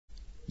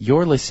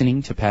You're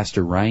listening to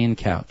Pastor Ryan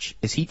Couch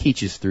as he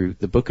teaches through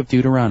the book of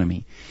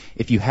Deuteronomy.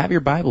 If you have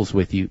your Bibles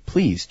with you,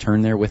 please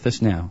turn there with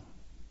us now.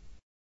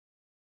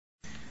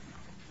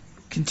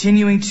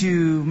 Continuing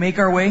to make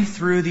our way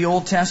through the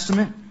Old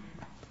Testament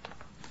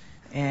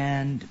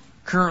and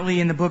currently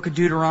in the book of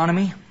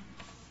Deuteronomy.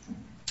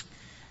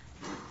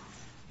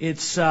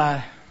 It's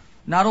not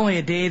only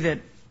a day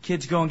that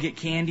kids go and get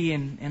candy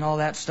and all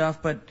that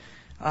stuff, but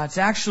it's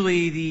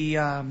actually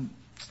the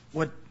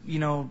what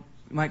you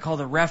might call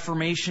the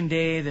Reformation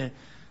Day, the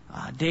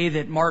day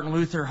that Martin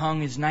Luther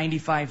hung his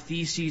 95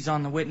 Theses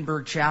on the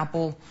Wittenberg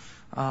Chapel,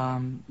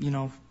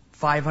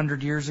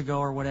 500 years ago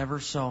or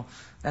whatever. So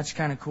that's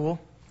kind of cool.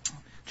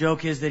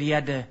 Joke is that he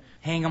had to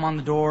hang them on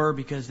the door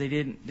because they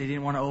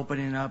didn't want to open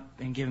it up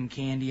and give him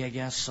candy, I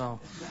guess.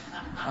 So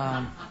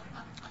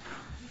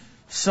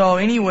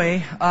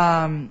anyway,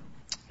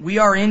 we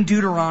are in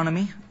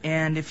Deuteronomy,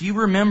 and if you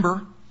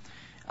remember,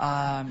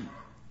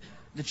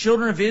 the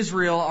children of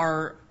Israel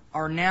are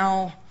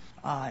now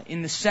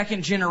in the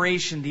second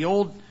generation. The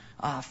old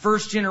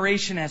first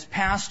generation has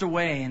passed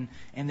away,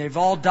 and they've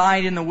all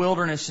died in the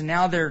wilderness, and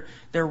now they're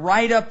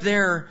right up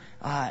there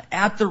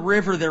at the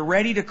river. They're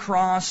ready to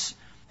cross,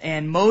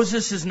 and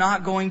Moses is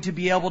not going to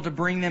be able to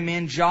bring them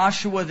in.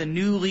 Joshua, the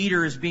new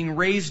leader, is being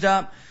raised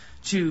up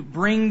to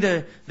bring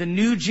the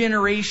new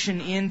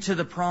generation into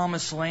the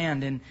promised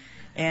land.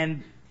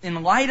 And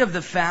in light of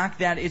the fact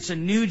that it's a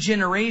new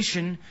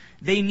generation,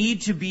 they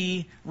need to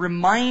be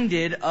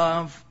reminded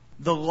of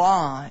the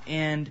law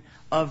and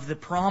of the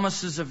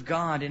promises of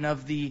God and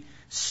of the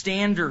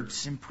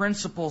standards and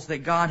principles that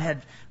God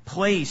had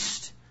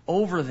placed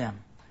over them.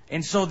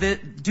 And so the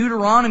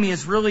Deuteronomy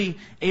is really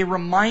a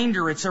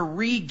reminder. It's a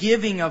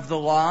re-giving of the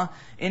law,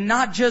 and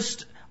not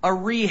just a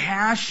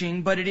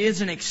rehashing, but it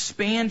is an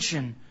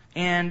expansion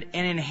and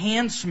an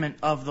enhancement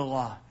of the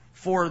law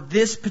for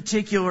this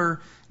particular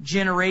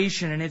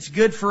generation. And it's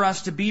good for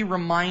us to be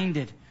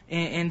reminded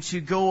and to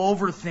go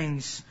over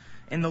things.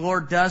 And the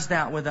Lord does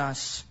that with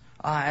us.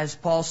 As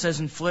Paul says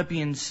in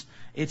Philippians,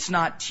 it's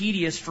not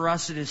tedious for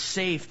us, it is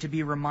safe to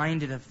be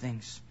reminded of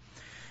things.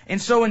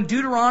 And so in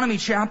Deuteronomy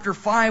chapter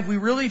 5, we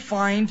really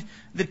find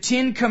the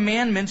 10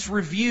 Commandments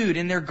reviewed,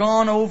 and they're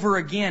gone over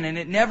again. And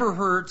it never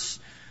hurts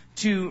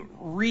to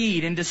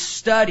read and to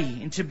study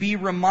and to be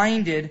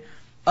reminded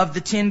of the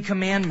 10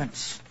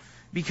 Commandments,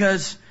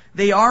 because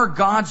they are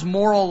God's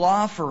moral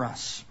law for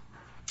us.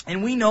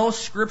 And we know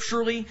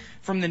scripturally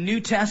from the New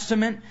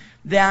Testament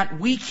that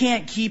we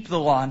can't keep the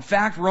law. In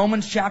fact,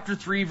 Romans chapter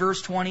 3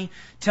 verse 20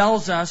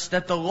 tells us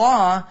that the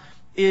law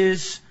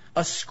is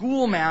a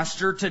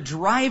schoolmaster to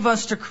drive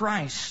us to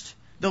Christ.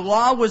 The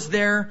law was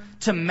there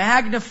to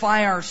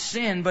magnify our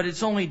sin, but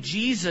it's only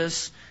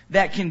Jesus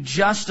that can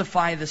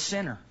justify the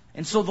sinner.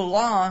 And so the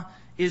law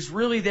is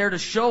really there to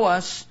show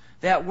us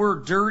that we're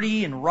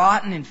dirty and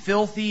rotten and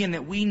filthy and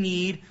that we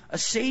need a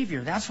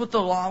Savior. That's what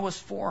the law was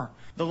for.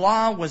 The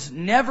law was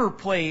never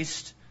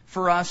placed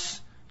for us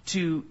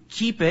to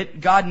keep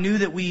it. God knew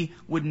that we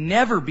would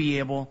never be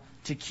able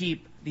to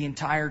keep the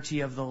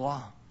entirety of the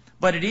law.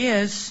 But it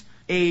is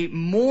a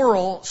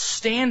moral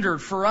standard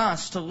for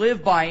us to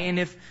live by. And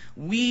if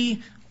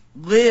we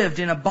lived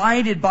and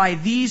abided by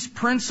these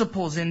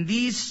principles and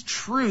these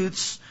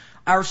truths,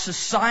 our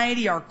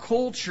society, our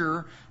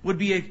culture would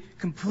be a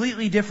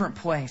completely different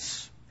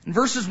place. In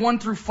verses 1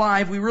 through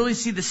 5, we really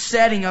see the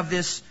setting of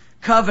this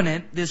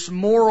covenant, this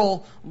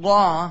moral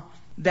law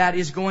that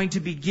is going to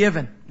be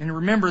given. And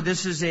remember,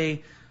 this is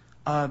a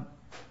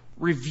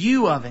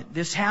review of it.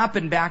 This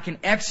happened back in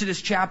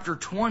Exodus chapter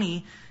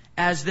 20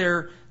 as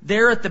they're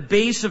there at the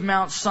base of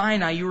Mount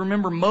Sinai. You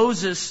remember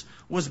Moses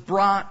was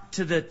brought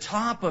to the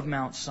top of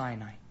Mount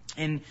Sinai.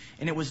 And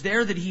it was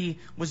there that he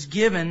was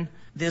given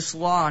this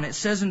law. And it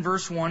says in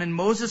verse 1, "And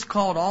Moses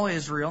called all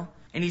Israel,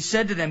 and he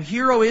said to them,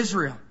 'Hear, O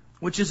Israel,'"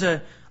 which is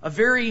a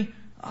very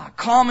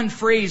common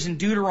phrase in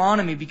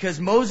Deuteronomy because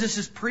Moses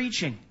is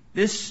preaching.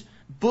 This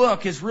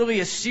book is really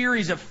a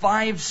series of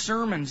 5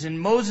 sermons, and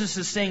Moses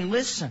is saying,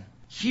 listen,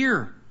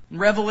 hear. In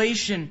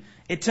Revelation,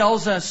 it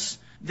tells us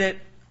that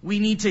we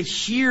need to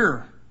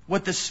hear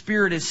what the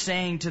Spirit is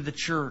saying to the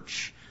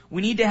church.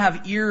 We need to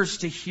have ears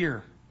to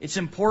hear. It's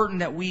important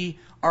that we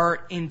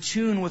are in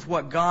tune with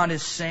what God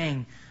is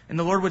saying. And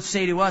the Lord would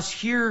say to us,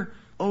 "Hear,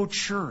 O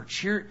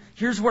church,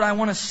 here's what I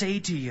want to say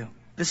to you.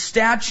 The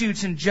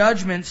statutes and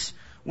judgments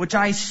which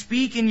I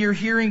speak in your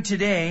hearing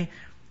today,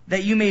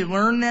 that you may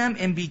learn them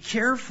and be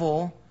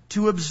careful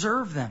to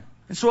observe them."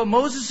 And so what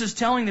Moses is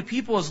telling the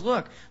people is,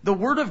 look, the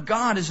Word of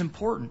God is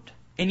important.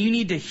 And you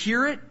need to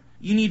hear it,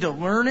 you need to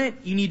learn it,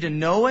 you need to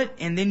know it,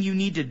 and then you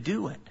need to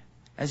do it.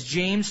 As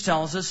James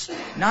tells us,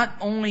 not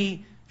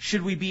only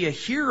should we be a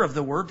hearer of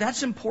the Word,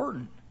 that's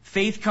important.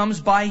 Faith comes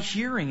by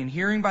hearing, and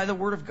hearing by the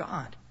Word of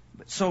God.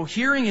 So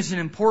hearing is an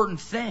important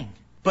thing.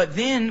 But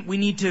then we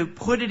need to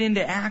put it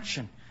into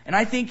action. And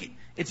I think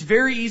it's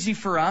very easy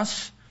for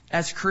us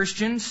as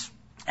Christians,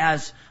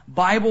 as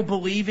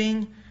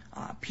Bible-believing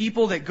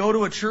people that go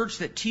to a church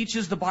that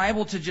teaches the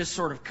Bible, to just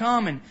sort of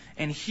come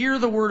and hear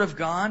the Word of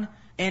God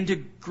and to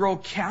grow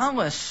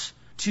callous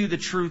to the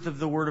truth of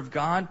the Word of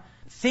God,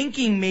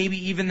 thinking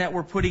maybe even that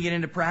we're putting it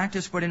into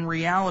practice, but in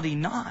reality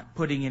not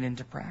putting it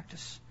into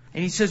practice.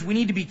 And he says we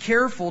need to be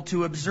careful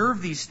to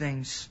observe these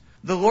things.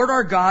 The Lord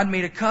our God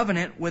made a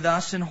covenant with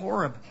us in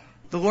Horeb.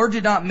 The Lord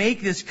did not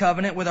make this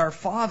covenant with our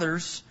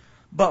fathers,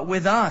 but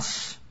with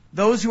us,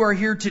 those who are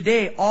here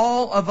today,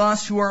 all of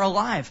us who are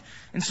alive.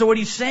 And so what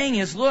he's saying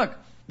is, look,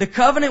 the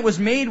covenant was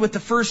made with the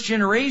first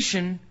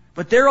generation,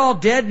 but they're all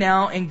dead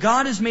now, and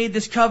God has made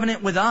this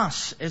covenant with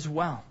us as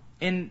well.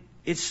 And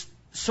it's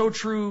so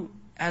true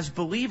as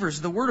believers.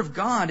 The Word of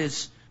God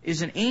is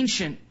an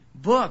ancient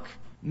book.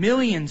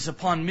 Millions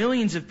upon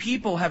millions of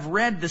people have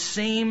read the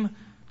same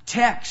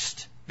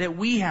text that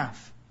we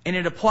have, and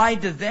it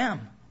applied to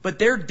them. But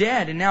they're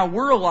dead, and now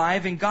we're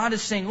alive, and God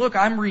is saying, look,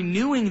 I'm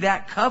renewing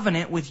that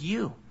covenant with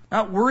you.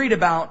 Not worried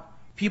about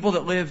people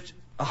that lived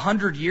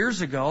 100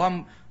 years ago.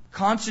 I'm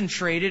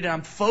concentrated and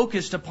I'm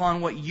focused upon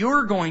what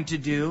you're going to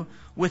do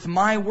with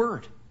my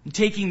Word. I'm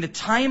taking the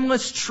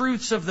timeless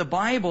truths of the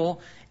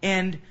Bible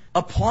and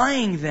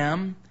applying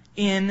them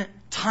in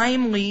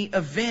timely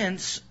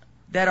events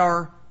that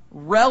are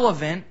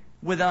relevant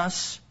with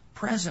us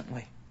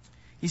presently.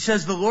 He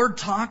says, the Lord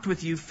talked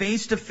with you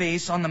face to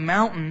face on the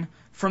mountain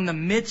from the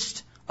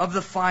midst of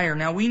the fire.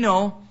 Now we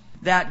know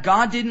that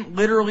God didn't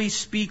literally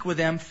speak with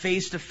them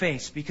face to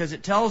face, because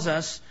it tells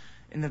us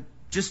in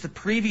just the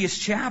previous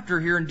chapter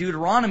here in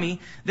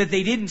Deuteronomy that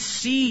they didn't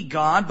see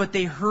God, but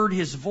they heard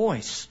His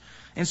voice.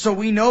 And so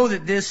we know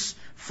that this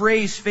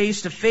phrase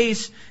face to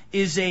face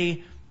is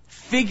a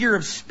figure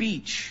of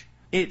speech.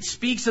 It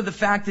speaks of the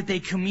fact that they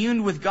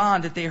communed with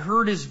God, that they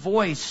heard His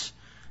voice,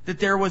 that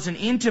there was an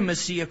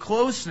intimacy, a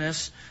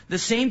closeness, the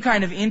same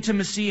kind of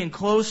intimacy and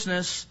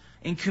closeness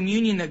and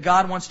communion that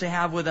God wants to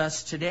have with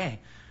us today.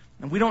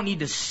 And we don't need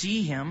to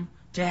see Him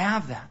to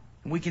have that.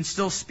 We can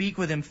still speak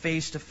with Him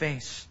face to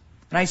face.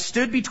 And I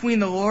stood between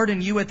the Lord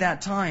and you at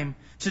that time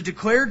to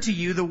declare to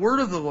you the word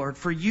of the Lord,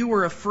 for you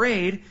were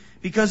afraid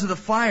because of the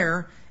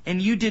fire,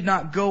 and you did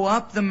not go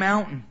up the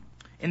mountain.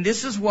 And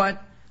this is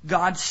what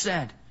God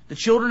said. The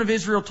children of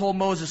Israel told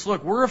Moses,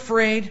 look, we're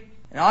afraid,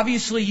 and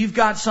obviously you've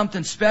got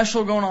something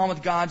special going on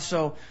with God,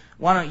 so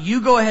why don't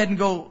you go ahead and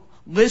go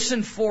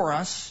listen for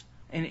us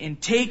and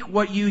take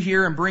what you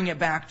hear and bring it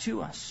back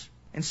to us.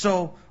 And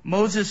so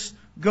Moses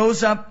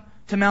goes up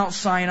to Mount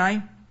Sinai,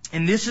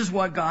 and this is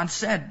what God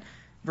said.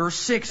 Verse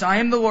 6, I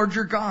am the Lord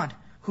your God,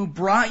 who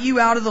brought you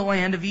out of the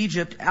land of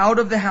Egypt, out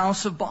of the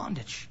house of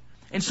bondage.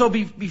 And so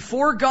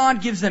before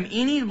God gives them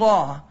any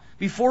law,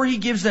 before He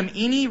gives them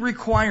any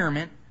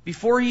requirement,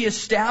 before He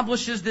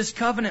establishes this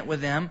covenant with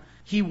them,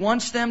 He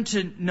wants them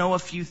to know a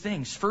few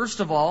things. First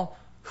of all,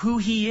 who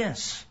He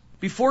is.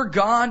 Before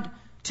God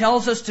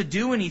tells us to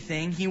do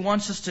anything, He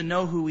wants us to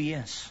know who He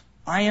is.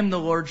 I am the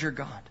Lord your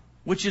God.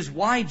 Which is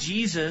why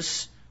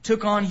Jesus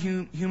took on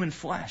human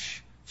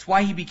flesh. It's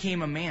why He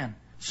became a man.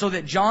 So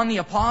that John the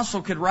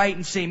Apostle could write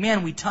and say,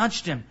 man, we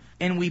touched Him,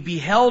 and we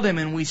beheld Him,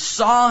 and we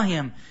saw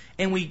Him,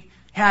 and we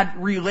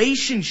had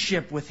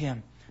relationship with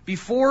Him.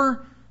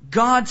 Before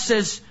God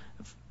says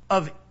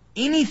of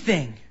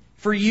anything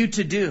for you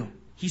to do,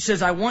 He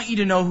says, I want you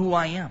to know who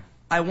I am.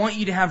 I want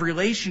you to have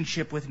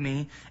relationship with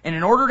me. And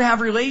in order to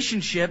have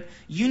relationship,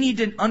 you need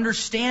to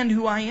understand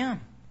who I am.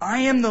 I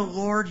am the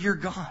Lord your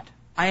God.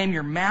 I am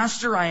your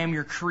master. I am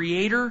your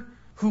creator,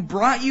 who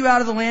brought you out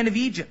of the land of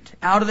Egypt,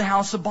 out of the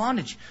house of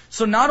bondage.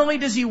 So not only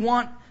does He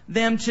want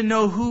them to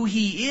know who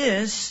He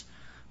is,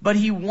 but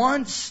He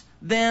wants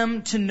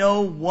them to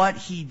know what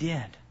He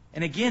did.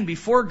 And again,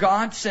 before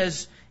God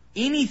says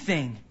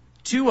anything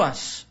to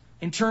us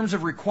in terms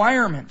of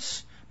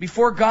requirements,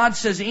 before God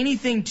says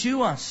anything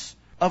to us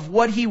of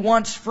what He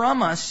wants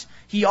from us,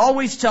 He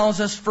always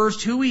tells us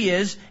first who He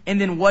is and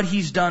then what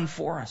He's done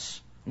for us.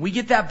 We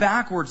get that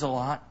backwards a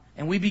lot,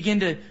 and we begin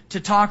to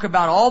talk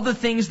about all the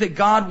things that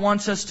God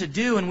wants us to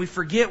do, and we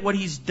forget what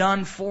He's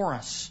done for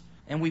us.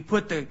 And we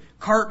put the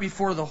cart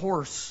before the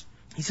horse.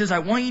 He says, I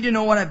want you to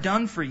know what I've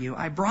done for you.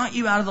 I brought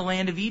you out of the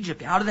land of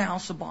Egypt, out of the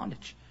house of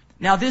bondage.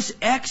 Now this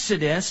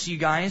Exodus, you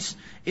guys,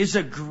 is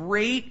a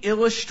great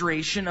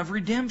illustration of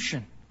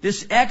redemption.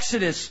 This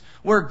Exodus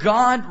where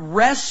God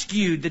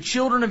rescued the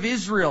children of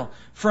Israel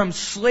from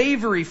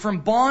slavery, from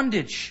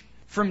bondage,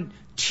 from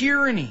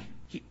tyranny.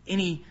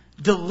 And He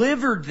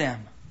delivered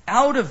them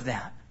out of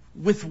that.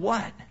 With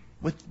what?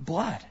 With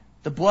blood.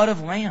 The blood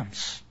of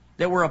lambs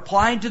that were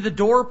applied to the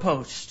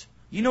doorpost.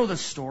 You know the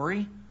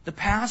story. The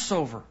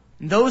Passover.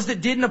 And those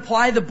that didn't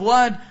apply the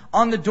blood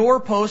on the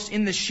doorpost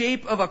in the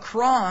shape of a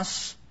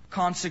cross,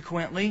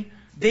 consequently,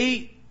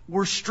 they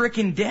were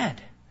stricken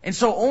dead. And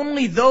so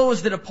only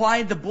those that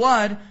applied the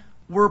blood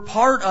were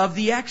part of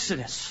the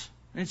Exodus.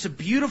 And it's a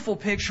beautiful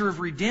picture of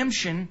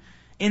redemption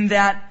in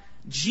that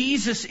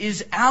Jesus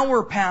is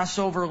our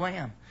Passover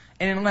lamb.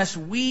 And unless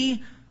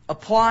we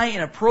apply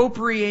and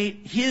appropriate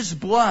His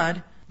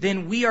blood,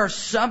 then we are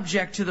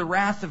subject to the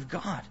wrath of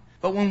God.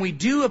 But when we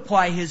do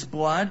apply His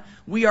blood,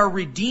 we are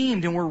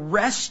redeemed and we're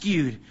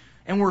rescued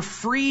and we're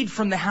freed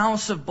from the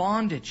house of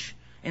bondage.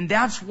 And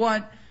that's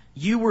what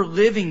you were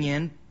living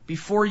in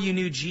before you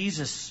knew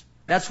Jesus.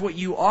 That's what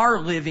you are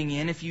living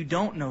in if you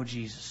don't know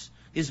Jesus,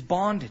 is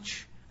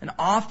bondage. And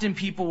often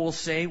people will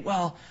say,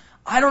 well,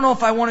 I don't know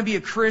if I want to be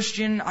a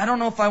Christian. I don't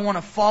know if I want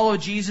to follow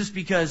Jesus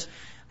because,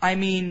 I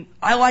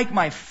like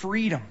my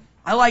freedom.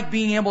 I like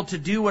being able to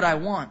do what I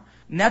want.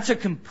 And that's a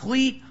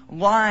complete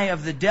lie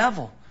of the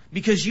devil,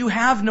 because you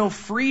have no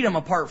freedom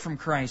apart from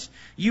Christ.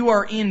 You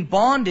are in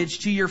bondage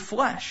to your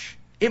flesh.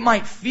 It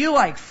might feel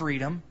like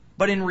freedom,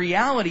 but in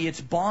reality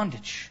it's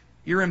bondage.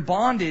 You're in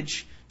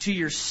bondage to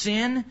your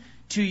sin,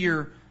 to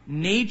your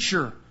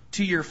nature,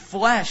 to your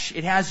flesh.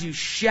 It has you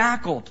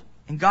shackled.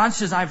 And God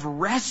says, I've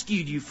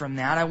rescued you from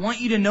that. I want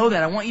you to know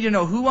that. I want you to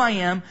know who I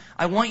am.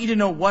 I want you to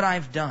know what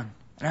I've done.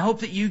 And I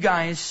hope that you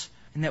guys,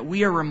 and that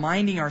we are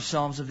reminding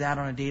ourselves of that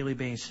on a daily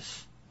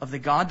basis, of the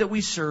God that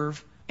we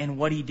serve and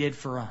what He did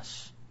for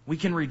us. We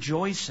can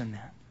rejoice in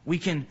that. We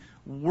can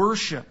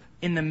worship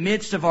in the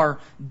midst of our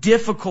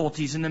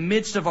difficulties, in the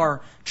midst of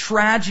our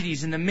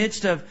tragedies, in the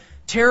midst of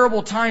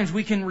terrible times.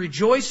 We can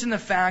rejoice in the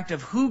fact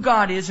of who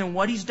God is and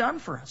what He's done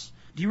for us.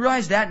 Do you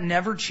realize that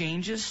never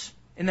changes?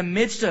 In the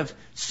midst of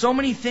so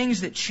many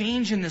things that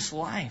change in this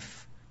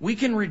life, we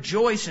can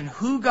rejoice in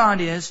who God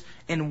is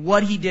and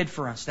what He did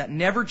for us. That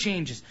never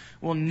changes.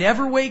 We'll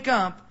never wake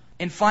up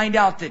and find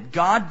out that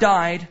God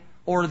died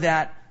or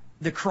that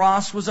the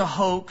cross was a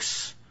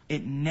hoax.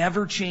 It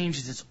never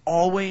changes. It's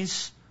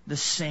always the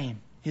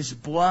same. His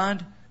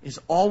blood is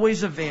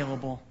always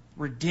available.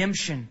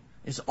 Redemption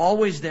is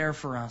always there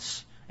for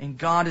us. And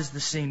God is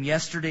the same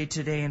yesterday,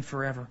 today, and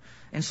forever.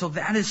 And so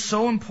that is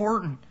so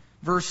important.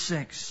 Verse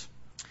 6.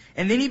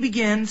 And then he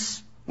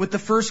begins with the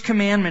first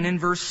commandment in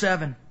verse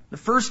 7. The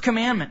first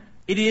commandment.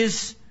 It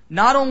is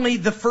not only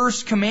the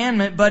first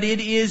commandment, but it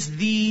is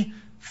the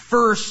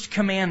first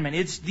commandment.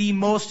 It's the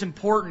most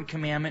important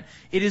commandment.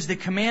 It is the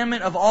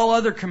commandment of all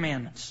other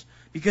commandments.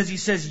 Because he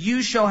says,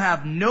 you shall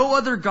have no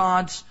other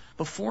gods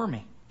before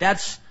me.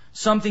 That's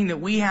something that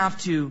we have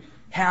to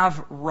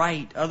have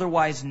right.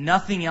 Otherwise,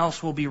 nothing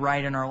else will be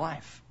right in our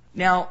life.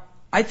 Now,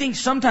 I think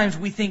sometimes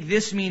we think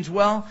this means,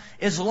 well,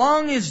 as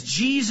long as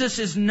Jesus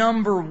is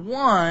number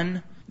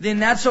one, then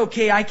that's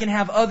okay. I can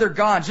have other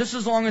gods, just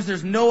as long as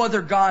there's no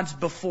other gods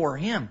before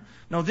Him.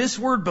 No, this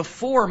word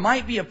before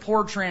might be a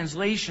poor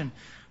translation.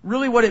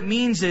 Really what it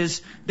means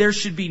is there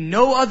should be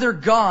no other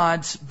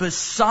gods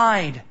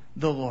beside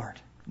the Lord.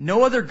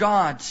 No other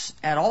gods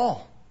at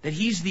all. That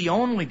He's the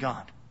only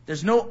God.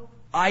 There's no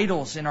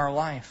idols in our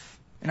life.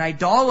 And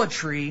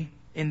idolatry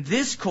in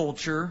this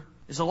culture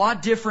is a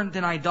lot different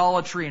than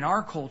idolatry in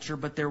our culture,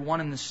 but they're one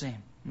and the same.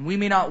 And we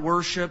may not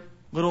worship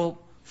little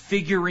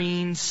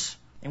figurines,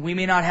 and we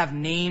may not have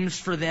names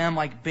for them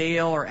like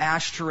Baal or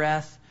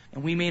Ashtoreth,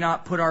 and we may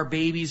not put our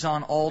babies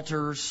on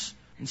altars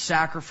and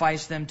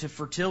sacrifice them to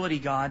fertility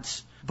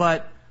gods,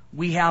 but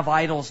we have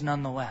idols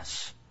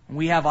nonetheless. And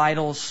we have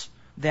idols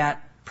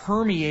that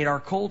permeate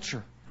our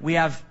culture. We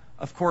have,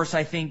 of course,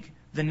 I think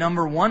the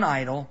number one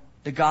idol,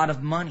 the god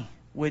of money,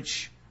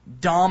 which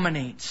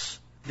dominates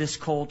this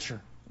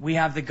culture. We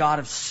have the god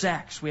of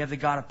sex. We have the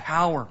god of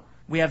power.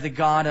 We have the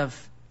god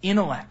of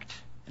intellect.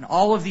 And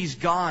all of these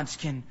gods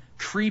can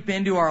creep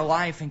into our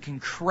life and can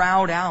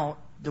crowd out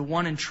the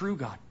one and true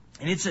God.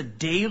 And it's a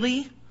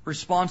daily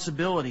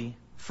responsibility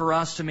for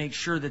us to make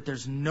sure that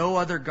there's no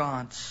other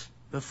gods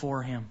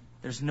before Him.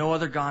 There's no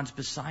other gods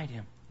beside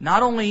Him.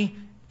 Not only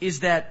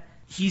is that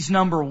He's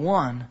number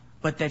one,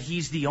 but that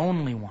He's the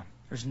only one.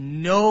 There's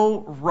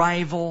no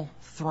rival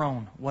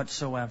throne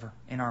whatsoever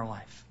in our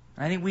life.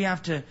 And I think we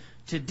have to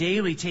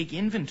daily take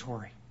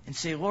inventory and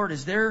say, Lord,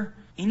 is there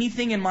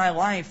anything in my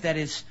life that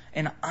is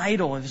an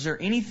idol? Is there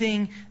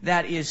anything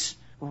that is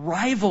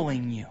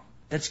rivaling You,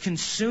 that's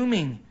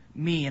consuming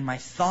me and my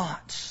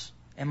thoughts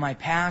and my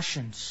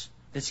passions,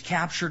 that's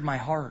captured my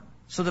heart?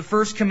 So the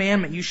first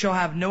commandment, you shall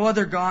have no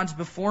other gods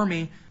before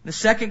me. The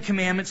second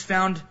commandment's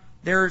found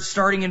there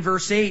starting in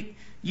verse 8.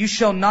 You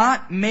shall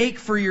not make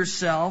for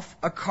yourself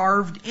a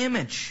carved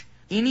image,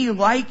 any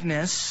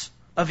likeness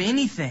of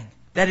anything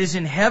that is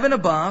in heaven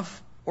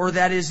above, or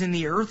that is in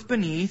the earth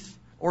beneath,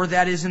 or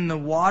that is in the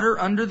water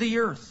under the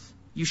earth.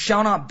 You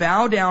shall not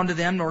bow down to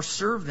them nor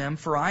serve them,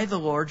 for I, the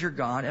Lord your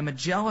God, am a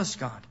jealous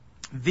God,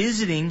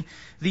 visiting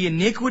the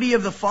iniquity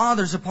of the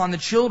fathers upon the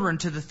children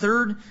to the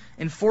third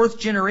and fourth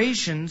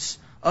generations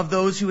of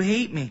those who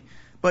hate me,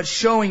 but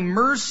showing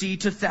mercy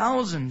to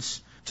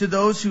thousands, to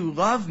those who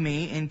love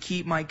me and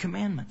keep my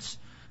commandments.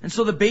 And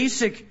so the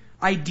basic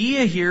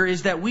idea here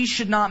is that we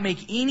should not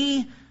make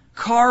any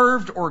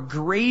carved or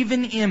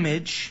graven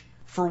image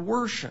for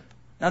worship.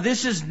 Now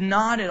this is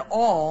not at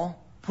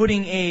all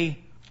putting a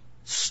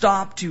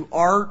stop to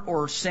art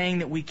or saying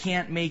that we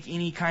can't make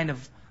any kind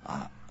of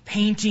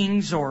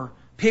paintings or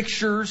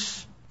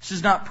pictures. This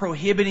is not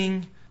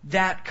prohibiting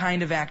that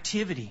kind of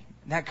activity,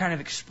 that kind of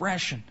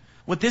expression.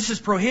 What this is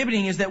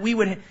prohibiting is that we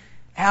would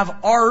have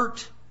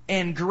art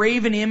and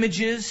graven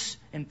images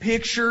and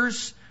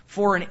pictures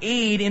for an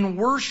aid in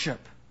worship.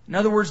 In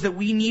other words, that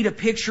we need a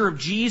picture of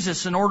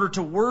Jesus in order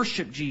to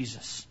worship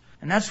Jesus.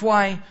 And that's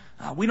why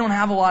we don't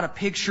have a lot of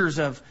pictures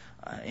of,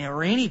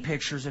 or any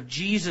pictures of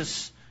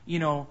Jesus,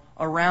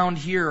 around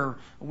here.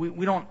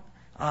 We don't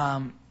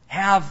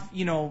have,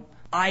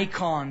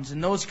 icons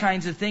and those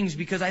kinds of things,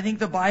 because I think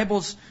the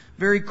Bible's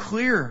very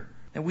clear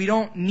that we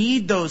don't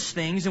need those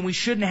things and we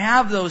shouldn't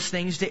have those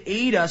things to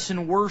aid us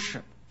in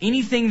worship.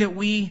 Anything that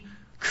we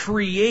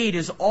create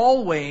is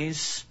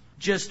always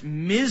just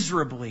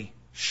miserably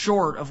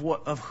short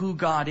of who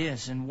God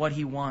is and what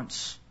He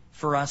wants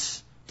for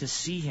us to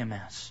see Him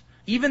as.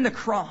 Even the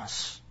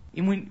cross.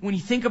 And when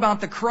you think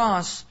about the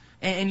cross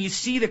and you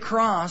see the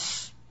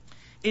cross,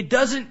 it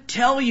doesn't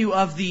tell you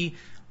of the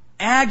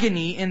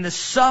agony and the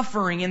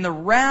suffering and the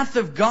wrath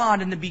of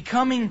God and the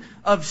becoming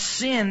of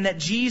sin that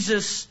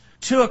Jesus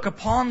took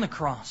upon the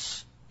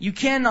cross. You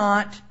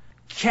cannot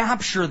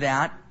capture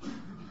that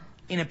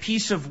in a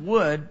piece of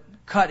wood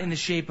cut in the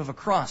shape of a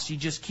cross. You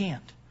just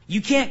can't.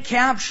 You can't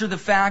capture the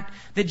fact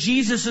that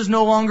Jesus is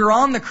no longer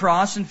on the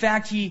cross. In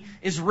fact, He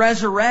is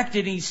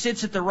resurrected and He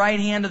sits at the right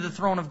hand of the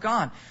throne of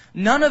God.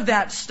 None of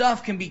that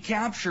stuff can be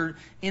captured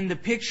in the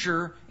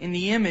picture, in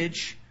the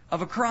image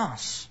of a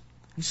cross.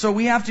 And so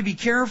we have to be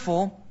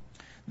careful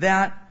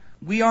that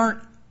we aren't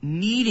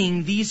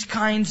needing these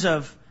kinds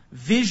of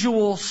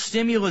visual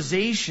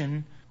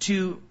stimulation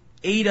to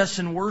aid us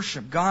in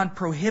worship. God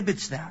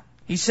prohibits that.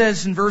 He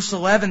says in verse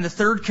 11, the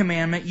third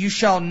commandment, you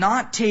shall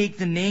not take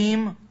the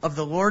name of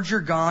the Lord your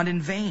God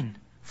in vain,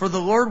 for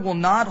the Lord will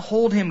not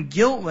hold him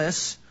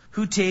guiltless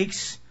who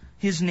takes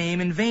His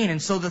name in vain.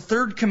 And so the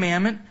third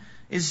commandment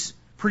is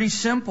pretty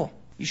simple.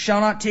 You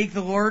shall not take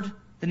the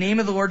name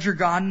of the Lord your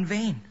God in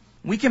vain.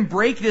 We can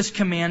break this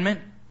commandment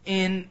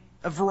in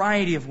a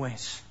variety of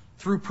ways.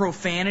 Through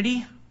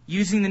profanity,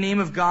 using the name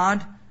of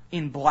God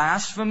in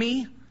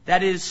blasphemy,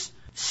 that is,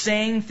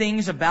 saying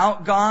things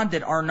about God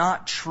that are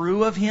not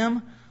true of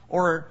Him,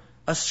 or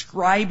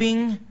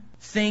ascribing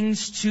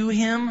things to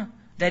Him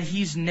that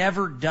He's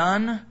never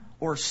done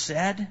or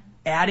said,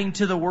 adding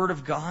to the Word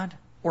of God,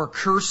 or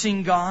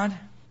cursing God.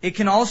 It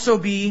can also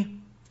be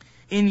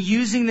in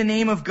using the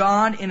name of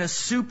God in a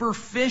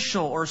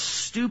superficial or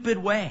stupid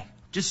way.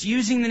 Just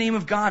using the name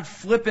of God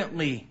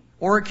flippantly.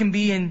 Or it can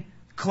be in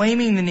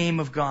claiming the name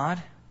of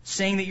God,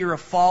 saying that you're a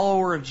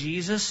follower of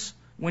Jesus,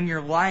 when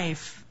your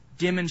life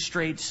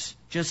demonstrates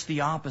just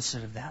the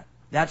opposite of that.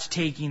 That's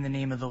taking the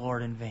name of the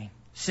Lord in vain.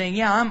 Saying,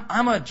 yeah,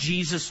 I'm a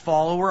Jesus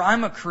follower,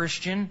 I'm a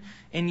Christian,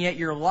 and yet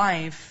your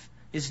life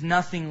is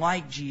nothing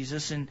like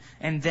Jesus,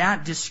 and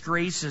that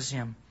disgraces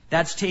Him.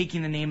 That's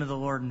taking the name of the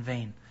Lord in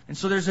vain. And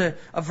so there's a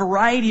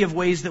variety of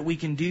ways that we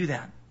can do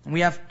that. And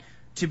we have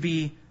to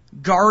be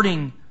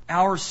guarding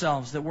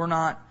ourselves that we're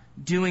not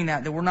doing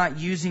that we're not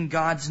using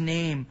God's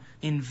name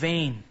in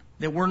vain,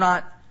 that we're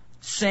not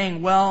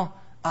saying,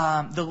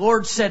 the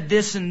Lord said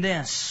this and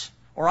this,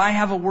 or I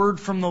have a word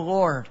from the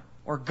Lord,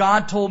 or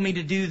God told me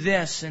to do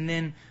this, and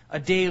then a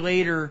day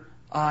later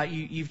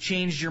you've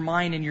changed your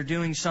mind and you're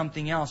doing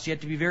something else. You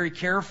have to be very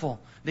careful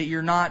that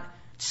you're not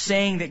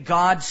saying that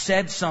God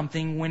said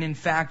something when in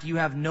fact you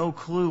have no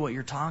clue what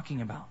you're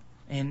talking about.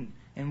 And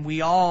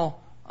we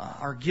all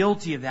are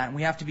guilty of that, and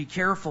we have to be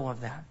careful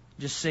of that.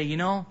 Just say,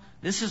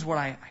 this is what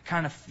I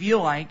kind of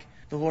feel like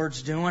the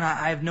Lord's doing.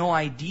 I have no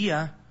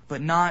idea,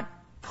 but not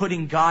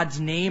putting God's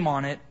name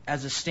on it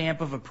as a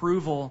stamp of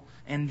approval,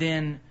 and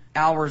then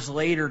hours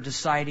later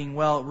deciding,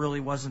 it really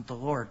wasn't the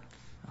Lord.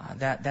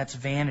 That's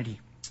vanity.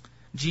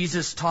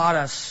 Jesus taught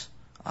us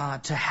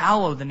to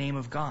hallow the name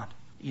of God.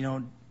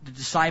 The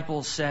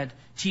disciples said,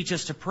 teach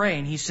us to pray.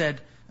 And He said,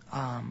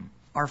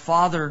 our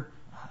Father,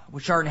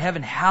 which art in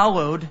heaven,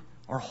 hallowed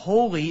or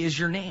holy is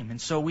your name.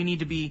 And so we need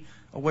to be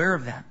aware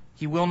of that.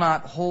 He will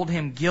not hold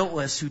him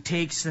guiltless who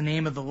takes the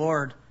name of the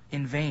Lord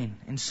in vain.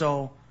 And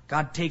so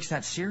God takes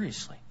that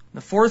seriously. The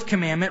fourth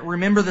commandment,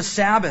 remember the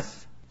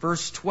Sabbath.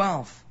 Verse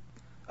 12.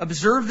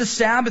 Observe the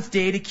Sabbath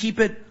day to keep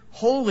it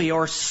holy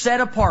or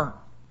set apart.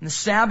 And the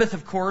Sabbath,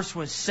 of course,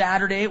 was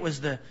Saturday. It was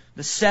the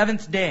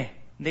seventh day.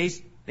 They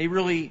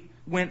really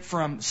went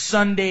from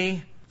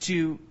Sunday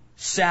to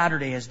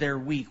Saturday as their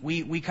week.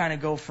 We kind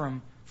of go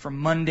from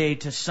Monday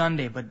to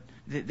Sunday, but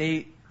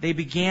they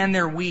began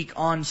their week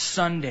on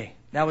Sunday.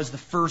 That was the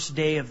first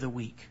day of the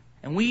week.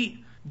 And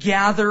we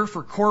gather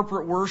for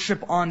corporate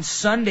worship on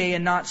Sunday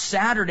and not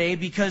Saturday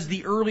because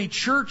the early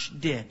church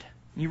did.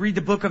 You read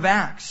the book of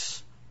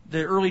Acts.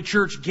 The early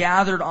church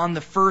gathered on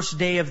the first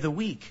day of the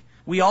week.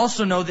 We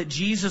also know that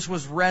Jesus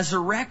was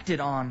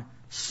resurrected on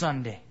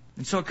Sunday.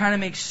 And so it kind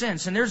of makes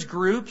sense. And there's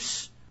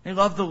groups, they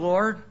love the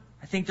Lord.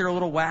 I think they're a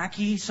little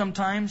wacky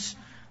sometimes.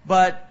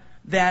 But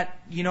that,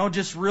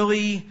 just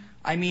really,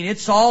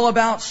 it's all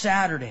about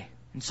Saturday.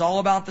 It's all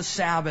about the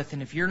Sabbath.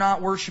 And if you're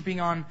not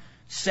worshiping on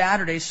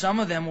Saturday,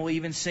 some of them will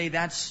even say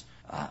that's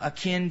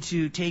akin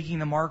to taking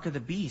the mark of the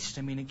beast.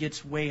 It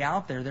gets way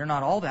out there. They're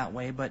not all that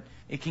way, but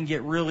it can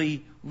get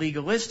really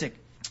legalistic.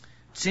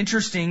 It's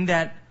interesting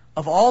that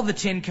of all the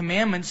 10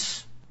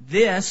 commandments,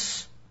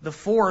 this, the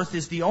fourth,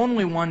 is the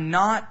only one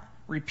not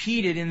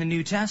repeated in the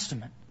New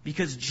Testament,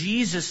 because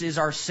Jesus is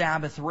our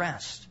Sabbath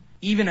rest.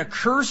 Even a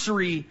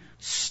cursory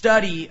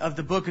study of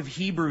the book of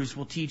Hebrews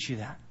will teach you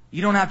that.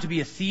 You don't have to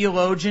be a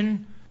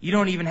theologian.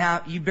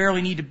 You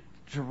barely need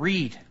to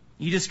read.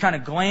 You just kind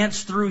of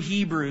glance through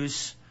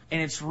Hebrews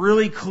and it's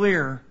really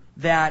clear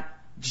that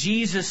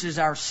Jesus is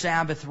our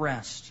Sabbath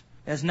rest.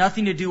 It has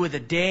nothing to do with a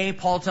day.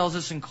 Paul tells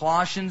us in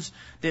Colossians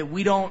that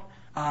we don't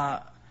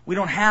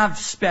have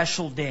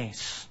special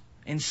days.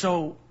 And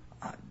so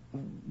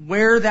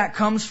where that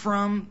comes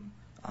from,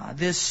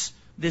 this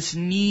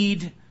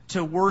need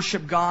to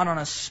worship God on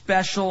a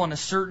special and a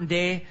certain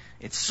day,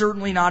 it's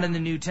certainly not in the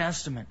New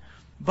Testament.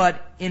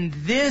 But in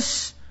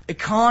this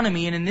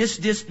economy and in this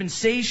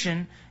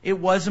dispensation, it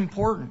was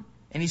important.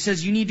 And he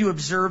says you need to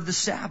observe the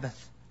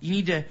Sabbath. You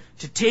need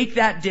to take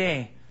that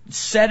day and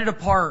set it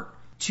apart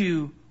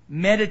to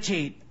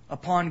meditate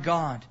upon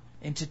God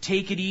and to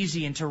take it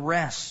easy and to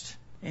rest.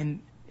 And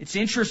it's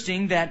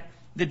interesting that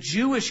the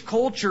Jewish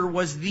culture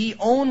was the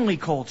only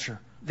culture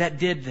that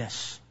did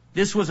this.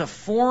 This was a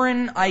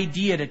foreign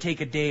idea to take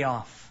a day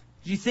off.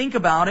 If you think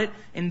about it,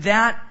 in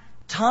that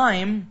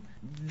time,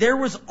 there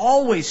was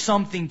always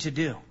something to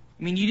do.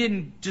 I mean, you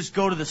didn't just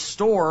go to the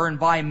store and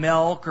buy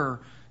milk, or,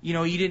 you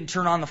didn't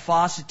turn on the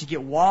faucet to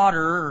get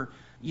water, or,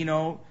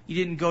 you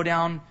didn't go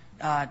down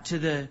to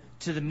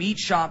the meat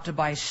shop to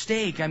buy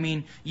steak. I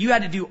mean, you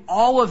had to do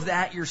all of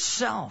that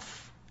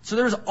yourself. So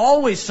there was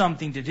always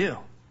something to do.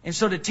 And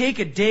so to take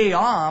a day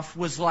off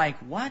was like,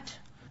 what?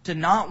 To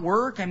not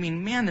work? I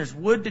mean, man, there's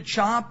wood to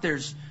chop,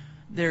 there's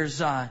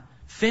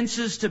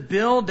fences to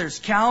build, there's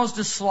cows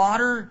to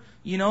slaughter,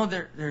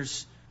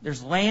 there's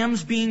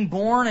lambs being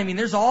born. I mean,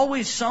 there's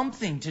always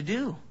something to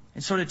do.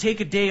 And so to take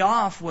a day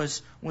off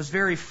was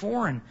very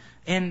foreign.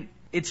 And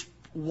it's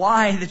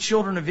why the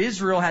children of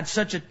Israel had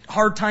such a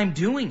hard time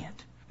doing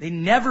it. They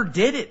never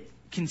did it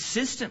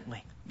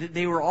consistently.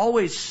 They were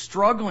always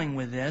struggling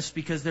with this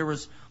because there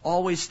was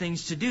always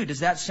things to do.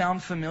 Does that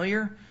sound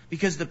familiar?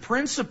 Because the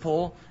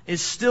principle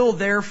is still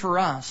there for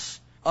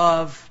us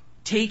of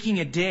taking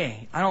a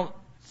day. I don't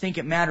think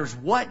it matters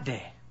what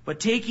day, but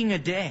taking a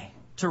day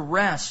to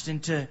rest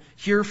and to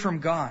hear from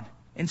God.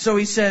 And so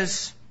he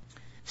says,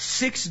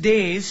 6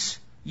 days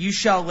you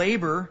shall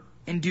labor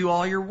and do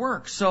all your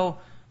work. So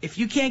if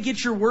you can't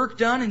get your work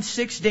done in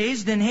 6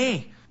 days, then hey,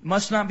 it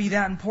must not be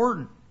that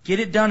important. Get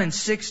it done in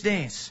 6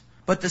 days.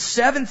 But the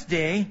 7th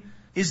day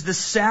is the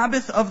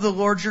Sabbath of the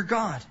Lord your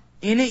God.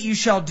 In it you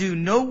shall do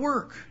no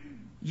work.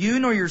 You,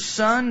 nor your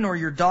son, nor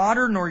your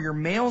daughter, nor your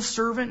male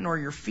servant, nor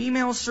your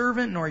female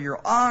servant, nor your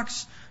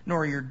ox,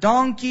 nor your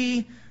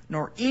donkey,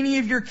 nor any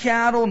of your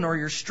cattle, nor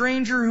your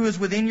stranger who is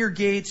within your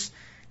gates,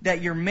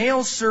 that your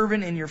male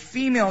servant and your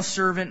female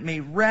servant may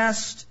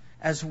rest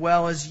as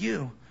well as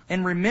you.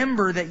 And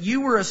remember that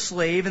you were a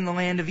slave in the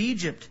land of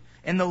Egypt,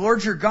 and the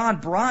Lord your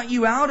God brought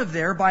you out of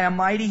there by a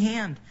mighty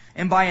hand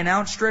and by an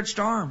outstretched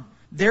arm.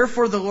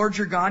 Therefore the Lord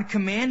your God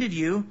commanded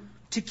you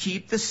to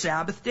keep the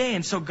Sabbath day.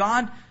 And so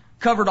God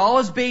covered all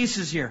his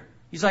bases here.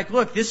 He's like,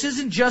 look, this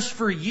isn't just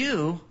for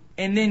you,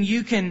 and then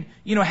you can,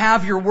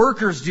 have your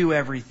workers do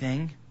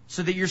everything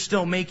so that you're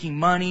still making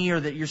money or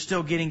that you're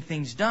still getting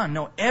things done.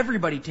 No,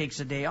 everybody takes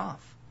a day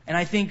off. And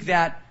I think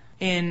that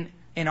in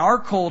our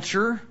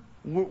culture,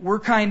 we're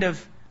kind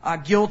of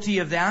guilty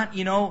of that.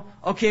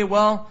 Okay,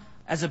 well,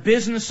 as a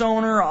business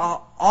owner,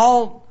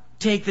 I'll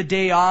take the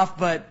day off,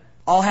 but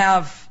I'll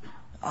have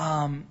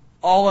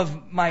all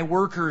of my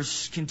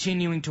workers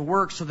continuing to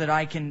work so that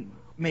I can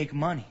make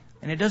money.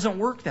 And it doesn't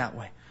work that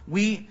way.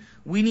 We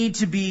need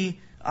to be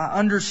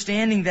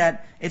understanding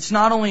that it's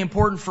not only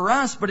important for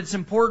us, but it's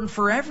important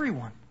for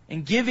everyone.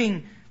 And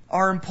giving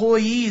our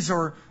employees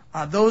or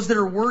those that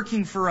are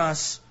working for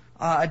us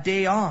a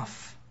day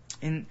off.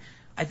 And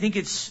I think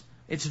it's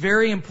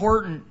very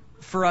important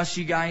for us,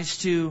 you guys,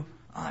 to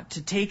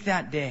take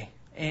that day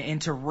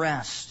and to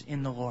rest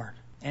in the Lord.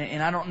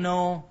 And I don't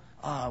know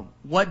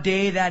what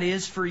day that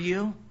is for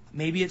you.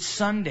 Maybe it's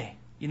Sunday.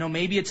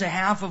 Maybe it's a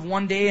half of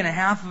one day and a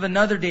half of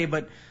another day,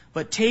 but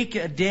take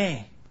a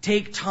day.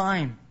 Take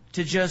time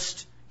to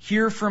just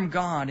hear from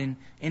God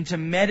and to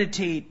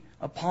meditate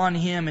upon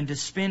Him and to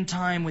spend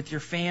time with your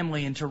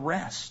family and to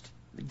rest.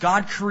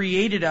 God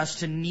created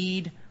us to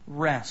need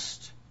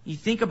rest. You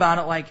think about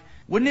it like,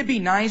 wouldn't it be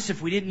nice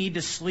if we didn't need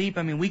to sleep?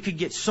 I mean, we could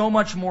get so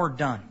much more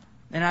done.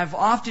 And I've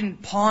often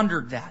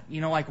pondered that.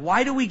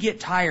 Why do we get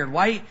tired?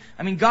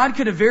 God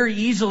could have very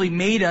easily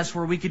made us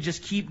where we could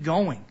just keep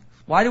going.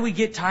 Why do we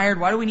get tired?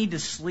 Why do we need to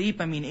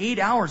sleep? 8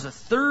 hours, a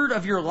third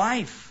of your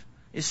life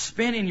is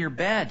spent in your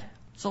bed.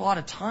 It's a lot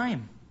of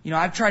time.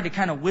 I've tried to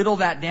kind of whittle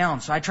that down.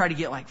 So I try to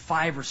get like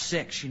 5 or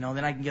 6, then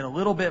I can get a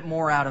little bit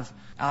more out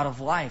of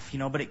life,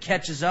 but it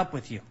catches up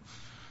with you.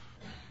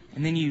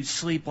 And then you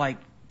sleep like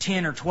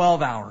 10 or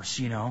 12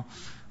 hours,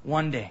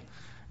 one day.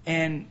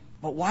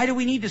 But why do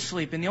we need to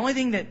sleep? And the only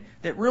thing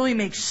that really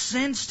makes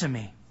sense to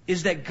me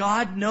is that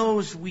God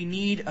knows we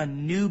need a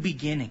new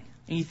beginning.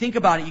 And you think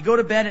about it, you go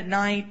to bed at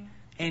night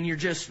and you're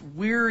just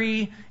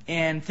weary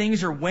and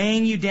things are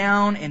weighing you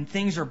down and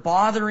things are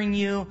bothering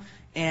you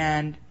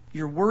and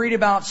you're worried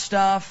about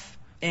stuff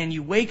and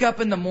you wake up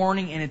in the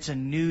morning and it's a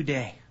new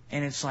day.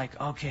 And it's like,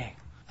 okay,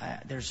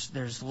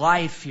 there's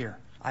life here.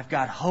 I've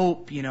got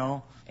hope,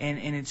 and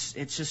it's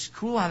just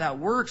cool how that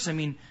works.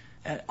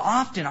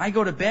 Often I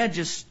go to bed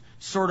just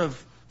sort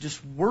of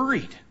just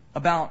worried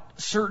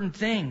about certain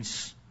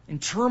things. in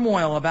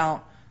turmoil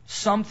about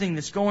something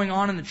that's going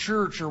on in the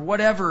church or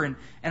whatever, and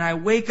I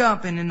wake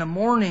up and in the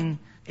morning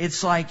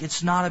it's like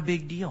it's not a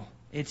big deal.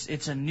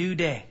 It's a new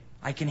day.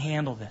 I can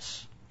handle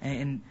this.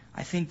 And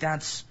I think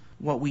that's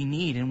what we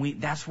need,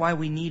 and that's why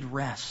we need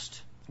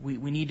rest. We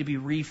need to be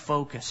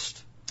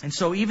refocused. And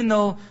so even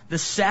though the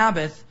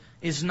Sabbath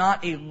is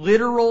not a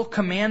literal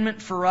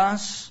commandment for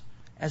us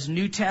as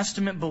New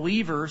Testament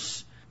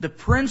believers, the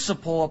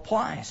principle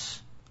applies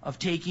of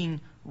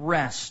taking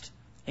rest.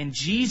 And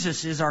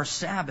Jesus is our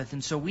Sabbath.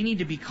 And so we need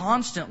to be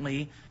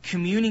constantly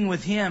communing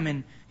with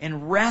Him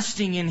and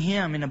resting in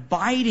Him and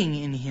abiding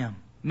in Him,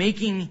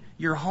 making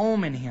your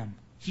home in Him.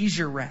 He's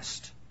your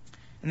rest.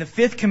 And the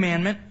fifth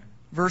commandment,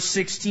 verse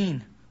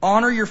 16,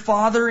 honor your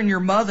father and your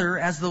mother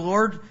as the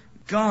Lord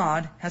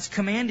God has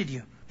commanded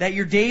you, that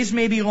your days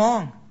may be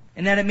long,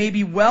 and that it may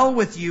be well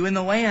with you in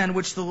the land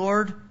which the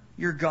Lord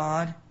your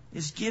God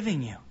is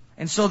giving you.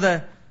 And so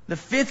the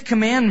fifth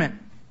commandment,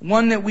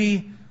 one that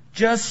we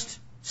just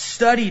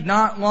studied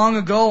not long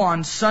ago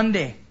on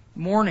Sunday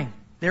morning,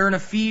 there in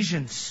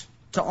Ephesians,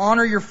 to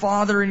honor your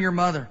father and your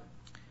mother.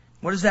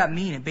 What does that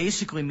mean? It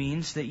basically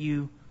means that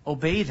you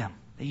obey them,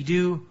 that you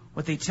do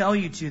what they tell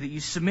you to, that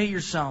you submit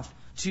yourself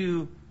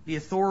to the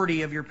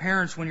authority of your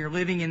parents when you're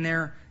living in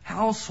their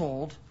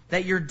household,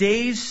 that your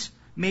days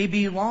may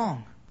be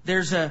long.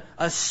 There's a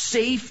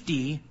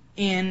safety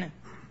in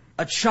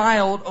a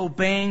child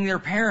obeying their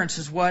parents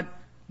is what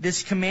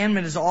this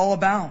commandment is all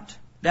about.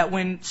 That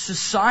when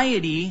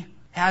society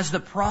has the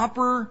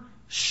proper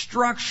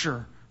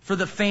structure for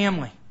the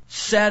family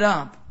set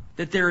up,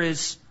 that there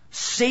is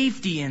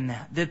safety in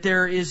that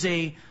there is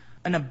an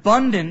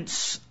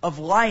abundance of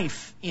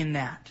life in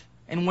that.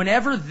 And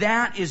whenever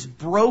that is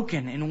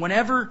broken, and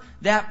whenever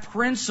that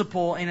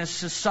principle in a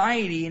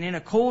society and in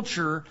a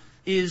culture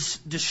is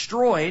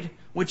destroyed,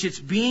 which it's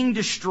being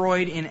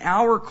destroyed in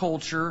our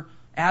culture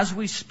as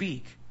we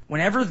speak,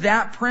 whenever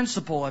that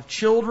principle of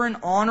children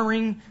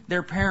honoring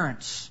their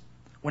parents,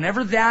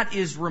 whenever that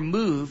is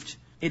removed,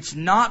 it's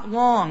not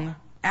long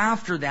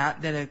after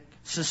that a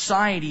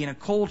society and a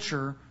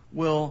culture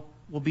will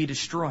be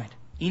destroyed.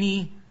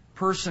 Any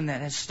person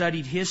that has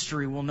studied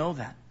history will know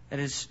that.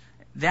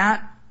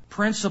 That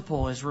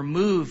principle is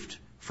removed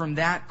from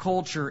that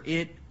culture,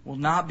 it will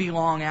not be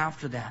long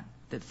after that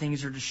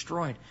things are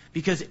destroyed.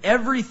 Because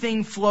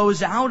everything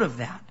flows out of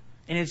that.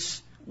 And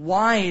it's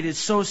why it is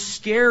so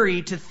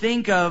scary to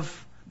think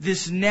of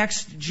this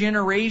next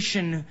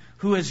generation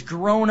who has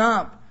grown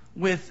up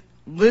with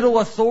little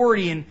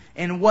authority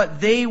and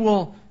what they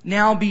will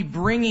now be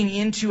bringing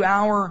into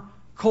our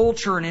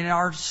culture and in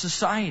our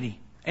society.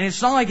 And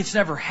it's not like it's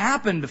never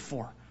happened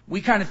before.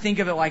 We kind of think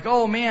of it like,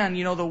 oh man,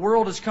 the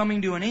world is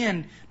coming to an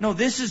end. No,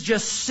 this is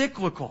just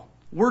cyclical.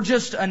 We're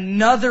just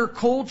another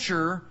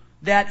culture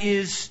that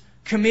is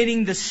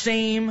committing the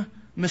same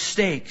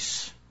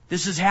mistakes.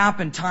 This has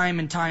happened time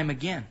and time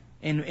again.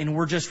 And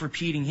we're just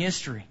repeating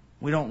history.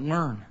 We don't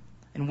learn.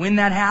 And when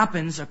that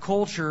happens, a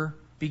culture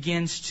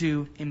begins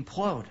to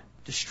implode,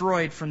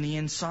 destroyed from the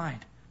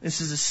inside.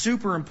 This is a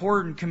super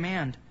important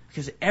command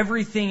because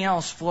everything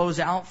else flows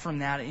out from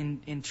that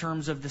in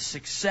terms of the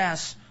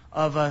success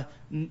of a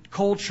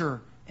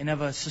culture and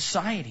of a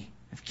society.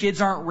 If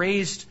kids aren't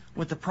raised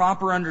with the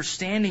proper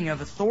understanding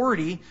of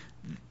authority,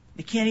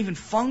 they can't even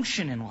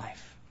function in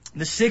life.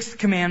 The sixth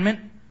commandment,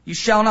 you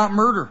shall not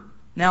murder.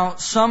 Now,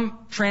 some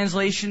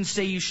translations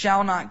say you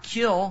shall not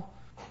kill,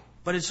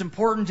 but it's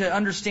important to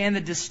understand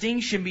the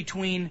distinction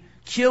between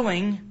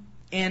killing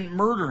and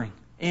murdering.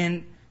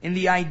 And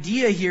the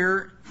idea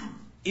here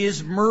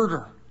is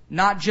murder,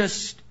 not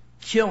just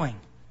killing.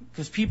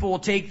 Because people will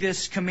take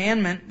this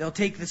commandment, they'll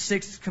take the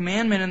sixth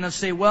commandment and they'll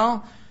say,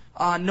 well,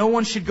 no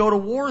one should go to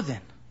war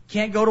then.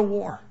 Can't go to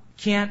war.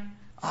 Can't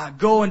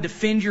go and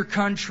defend your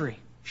country.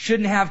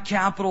 Shouldn't have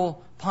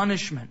capital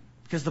punishment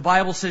because the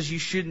Bible says you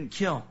shouldn't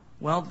kill.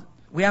 Well,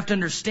 we have to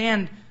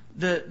understand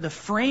the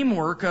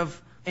framework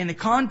of, in the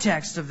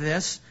context of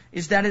this,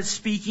 is that it's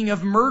speaking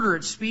of murder.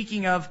 It's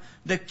speaking of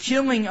the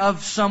killing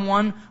of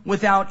someone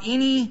without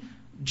any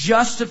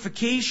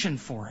justification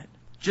for it.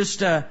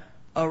 Just a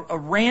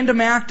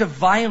random act of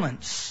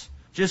violence.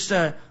 Just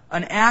an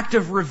act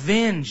of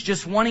revenge.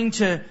 Just wanting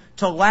to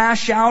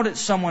lash out at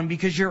someone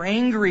because you're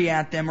angry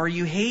at them or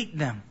you hate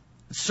them.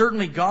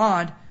 Certainly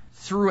God,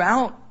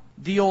 throughout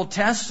the Old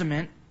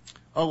Testament,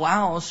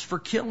 allows for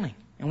killing.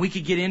 And we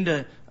could get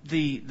into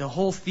the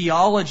whole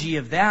theology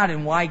of that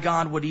and why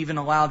God would even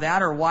allow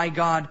that, or why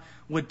God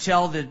would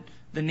tell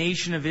the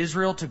nation of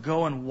Israel to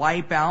go and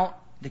wipe out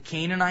the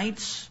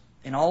Canaanites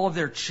and all of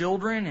their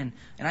children.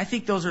 And I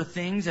think those are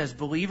things as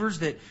believers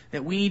that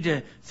we need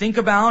to think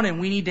about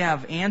and we need to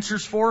have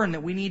answers for and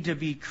that we need to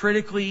be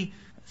critically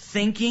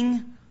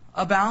thinking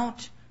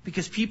about,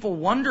 because people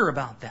wonder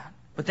about that.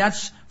 But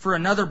that's for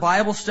another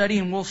Bible study,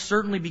 and we'll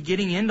certainly be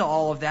getting into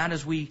all of that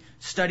as we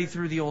study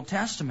through the Old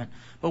Testament.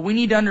 But we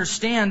need to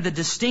understand the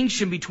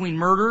distinction between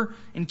murder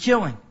and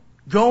killing.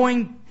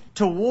 Going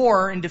to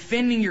war and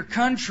defending your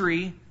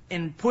country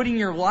and putting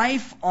your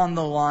life on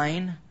the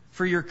line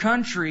for your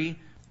country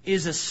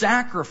is a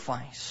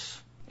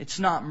sacrifice. It's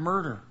not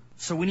murder.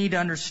 So we need to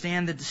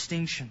understand the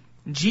distinction.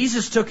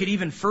 Jesus took it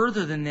even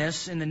further than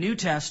this in the New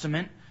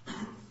Testament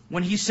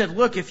when he said,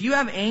 look, if you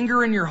have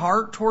anger in your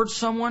heart towards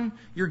someone,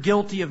 you're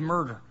guilty of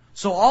murder.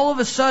 So all of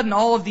a sudden,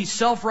 all of these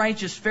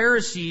self-righteous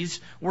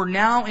Pharisees were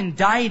now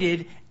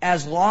indicted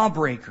as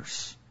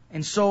lawbreakers.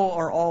 And so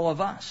are all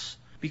of us.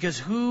 Because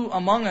who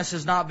among us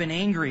has not been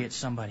angry at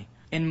somebody?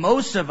 And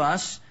most of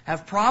us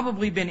have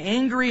probably been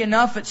angry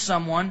enough at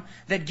someone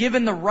that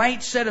given the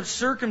right set of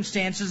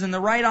circumstances and the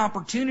right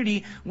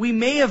opportunity, we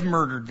may have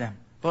murdered them.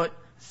 But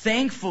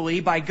thankfully,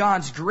 by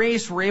God's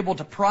grace, we're able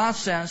to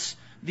process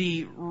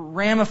the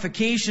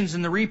ramifications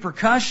and the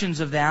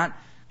repercussions of that,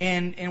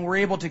 and we're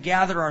able to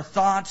gather our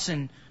thoughts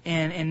and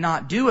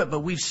not do it. But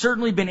we've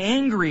certainly been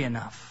angry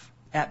enough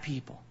at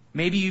people.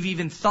 Maybe you've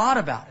even thought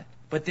about it,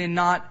 but then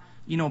not,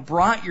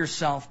 brought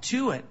yourself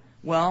to it.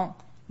 Well,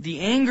 the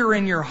anger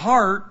in your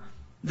heart,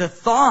 the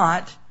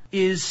thought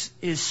is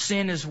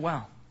sin as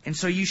well. And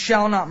so you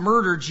shall not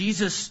murder.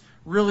 Jesus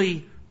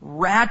really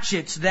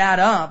ratchets that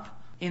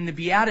up in the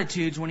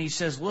Beatitudes when he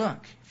says, look,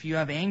 if you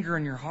have anger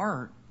in your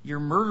heart, you're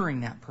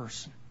murdering that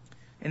person.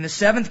 And the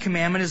seventh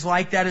commandment is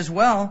like that as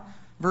well.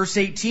 Verse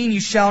 18,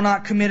 you shall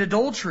not commit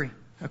adultery.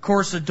 Of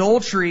course,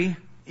 adultery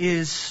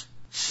is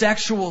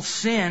sexual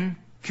sin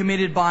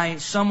committed by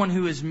someone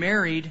who is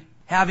married,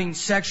 having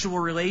sexual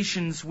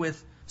relations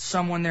with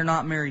someone they're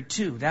not married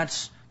to.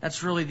 That's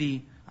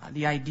really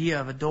the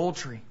idea of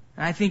adultery.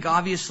 And I think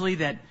obviously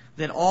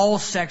that all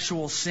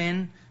sexual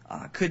sin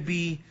could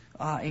be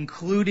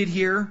included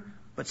here,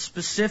 but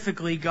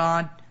specifically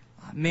God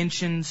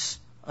mentions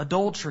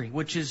adultery,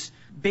 which is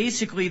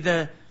basically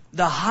the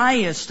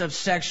highest of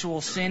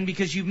sexual sin,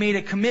 because you've made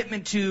a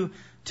commitment to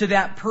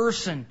that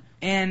person,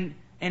 and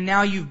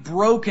now you've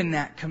broken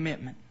that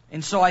commitment.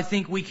 And so I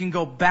think we can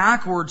go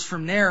backwards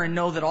from there and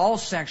know that all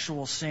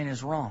sexual sin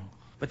is wrong.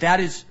 But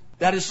that is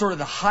sort of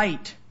the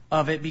height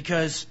of it,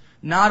 because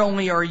not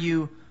only are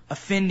you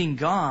offending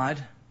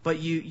God, but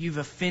you've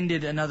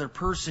offended another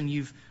person.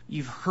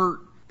 You've hurt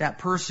that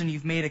person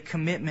you've made a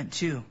commitment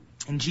to.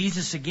 And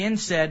Jesus again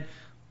said,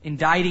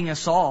 indicting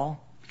us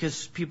all,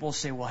 because people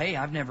say, well, hey,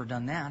 I've never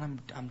done that.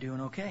 I'm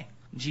doing okay.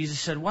 And Jesus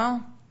said,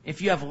 well,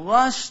 if you have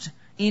lust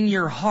in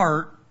your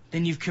heart,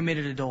 then you've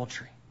committed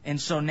adultery. And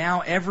so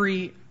now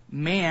every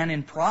man,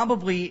 and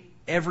probably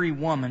every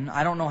woman,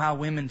 I don't know how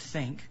women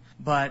think,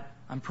 but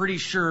I'm pretty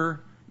sure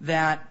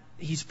that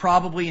he's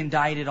probably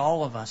indicted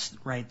all of us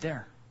right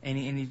there. And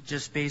he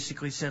just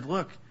basically said,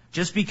 look,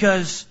 just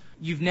because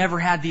you've never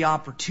had the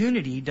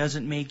opportunity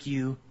doesn't make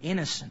you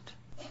innocent.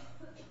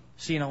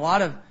 See, and a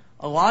lot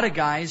of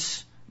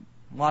guys,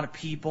 a lot of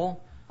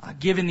people,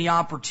 given the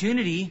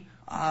opportunity,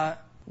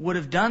 would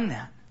have done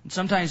that. And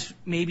sometimes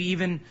maybe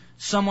even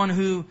someone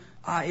who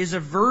is a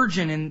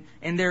virgin,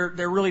 and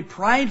they're really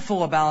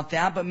prideful about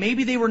that, but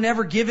maybe they were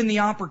never given the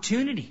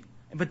opportunity.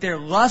 But they're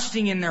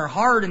lusting in their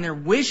heart, and they're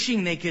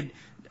wishing they could,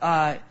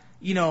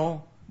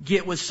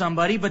 get with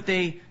somebody, but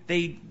they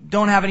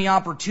don't have any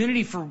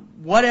opportunity for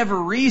whatever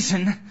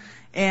reason,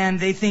 and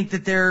they think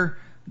that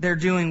they're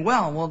doing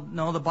well. Well,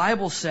 no, the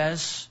Bible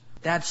says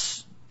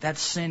that's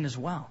sin as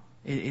well.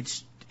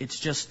 It's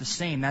just the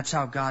same. That's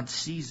how God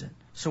sees it.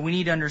 So we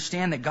need to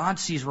understand that God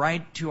sees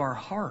right to our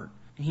heart.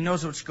 He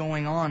knows what's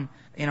going on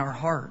in our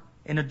heart.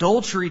 And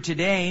adultery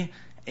today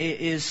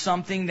is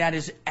something that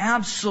is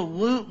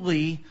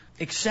absolutely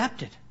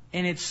accepted.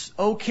 And it's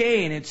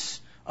okay, and it's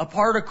a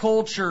part of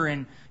culture.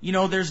 And,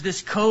 there's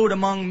this code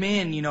among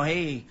men,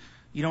 hey,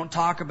 you don't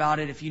talk about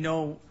it. If you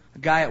know a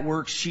guy at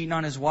work's cheating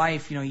on his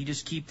wife, you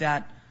just keep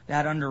that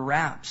under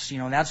wraps.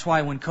 That's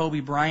why when Kobe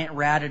Bryant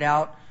ratted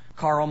out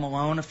Karl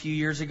Malone a few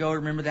years ago,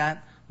 remember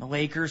that? The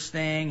Lakers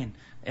thing, and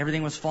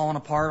everything was falling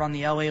apart on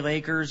the LA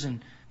Lakers,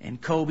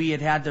 and Kobe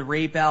had the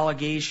rape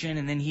allegation,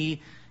 and then he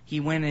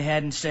went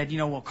ahead and said,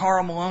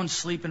 Karl Malone's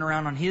sleeping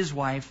around on his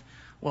wife.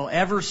 Well,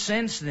 ever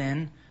since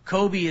then,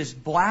 Kobe is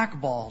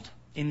blackballed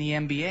in the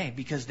NBA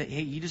because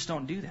you just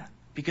don't do that.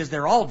 Because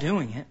they're all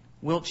doing it.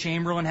 Wilt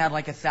Chamberlain had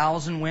like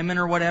 1,000 women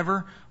or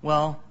whatever.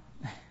 Well,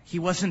 he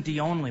wasn't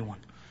the only one.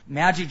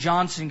 Magic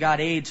Johnson got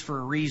AIDS for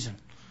a reason.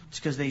 It's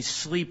because they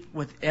sleep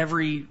with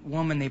every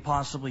woman they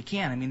possibly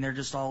can. I mean, they're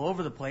just all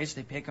over the place.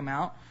 They pick them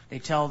out. They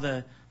tell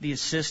the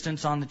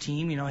assistants on the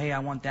team, hey, I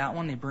want that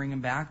one. They bring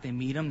him back. They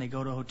meet him. They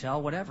go to a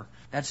hotel, whatever.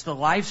 That's the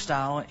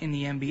lifestyle in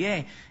the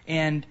NBA.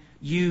 And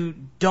you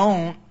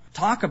don't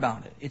talk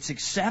about it. It's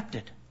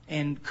accepted.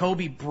 And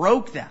Kobe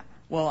broke that.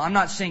 Well, I'm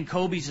not saying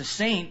Kobe's a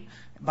saint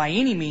by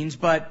any means,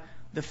 but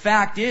the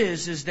fact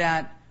is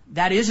that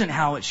isn't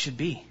how it should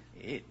be.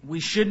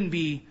 We shouldn't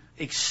be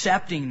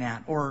accepting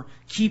that or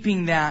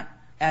keeping that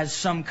as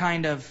some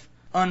kind of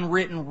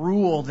unwritten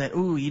rule that,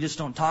 you just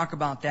don't talk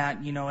about that.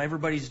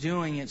 Everybody's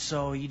doing it,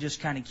 so you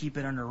just kind of keep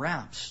it under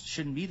wraps. It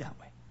shouldn't be that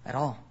way at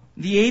all.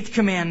 The eighth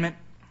commandment,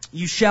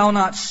 you shall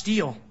not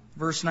steal.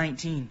 Verse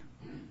 19.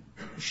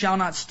 You shall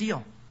not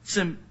steal. It's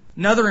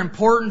another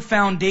important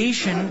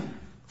foundation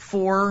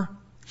for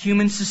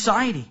human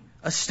society.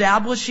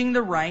 Establishing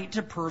the right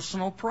to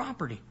personal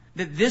property.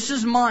 That this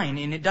is mine,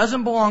 and it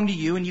doesn't belong to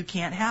you, and you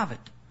can't have it.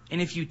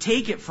 And if you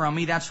take it from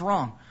me, that's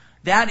wrong.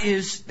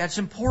 That's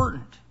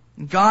important.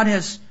 God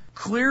has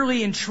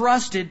clearly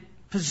entrusted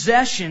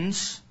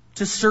possessions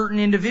to certain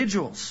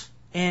individuals.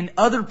 And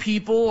other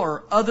people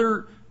or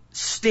other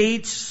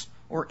states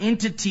or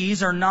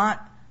entities are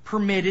not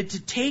permitted to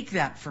take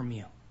that from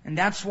you. And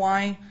that's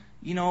why,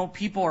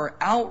 people are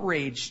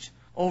outraged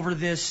over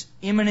this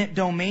eminent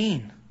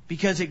domain,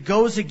 because it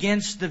goes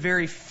against the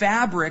very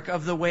fabric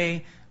of the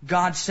way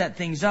God set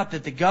things up,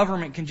 that the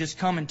government can just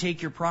come and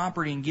take your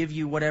property and give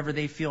you whatever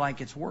they feel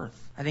like it's worth.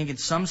 I think in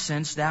some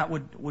sense that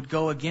would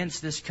go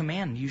against this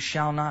command, you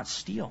shall not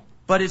steal.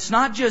 But it's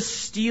not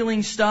just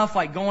stealing stuff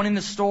like going in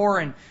the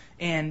store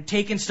and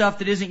taking stuff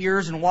that isn't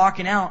yours and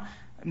walking out.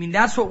 I mean,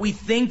 that's what we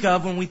think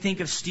of when we think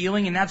of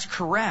stealing, and that's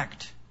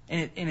correct.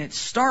 And it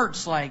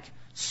starts like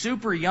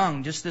super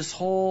young, just this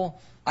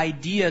whole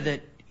idea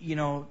that,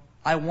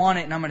 I want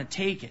it and I'm going to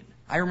take it.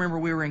 I remember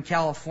we were in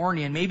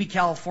California, and maybe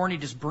California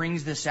just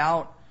brings this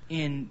out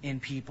in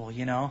people,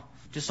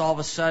 Just all of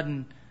a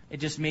sudden, it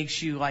just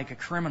makes you like a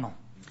criminal.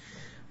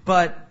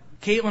 But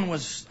Caitlin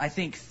was, I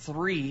think,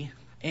 3,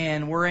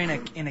 and we're in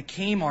a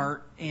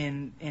Kmart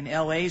in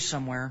LA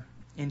somewhere,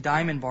 in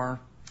Diamond Bar.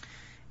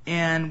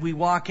 And we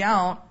walk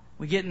out,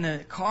 we get in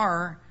the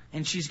car,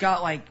 and she's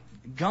got like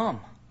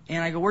gum.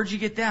 And I go, "Where'd you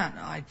get that?"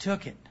 "I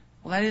took it."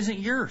 "Well, that isn't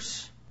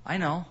yours." "I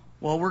know."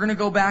 "Well, we're going to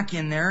go back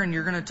in there, and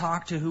you're going to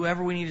talk to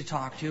whoever we need to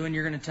talk to, and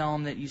you're going to tell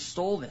them that you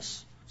stole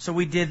this." So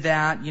we did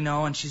that,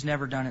 and she's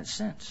never done it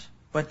since.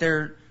 But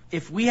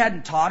if we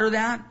hadn't taught her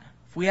that,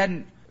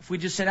 if we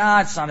just said,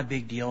 "It's not a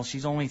big deal.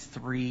 She's only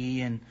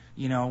 3, and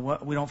we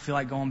don't feel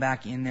like going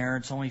back in there.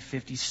 It's only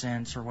 50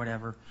 cents or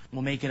whatever.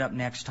 We'll make it up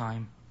next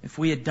time." If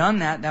we had done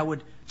that, that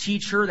would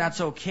teach her that's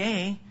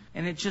okay,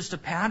 and it's just a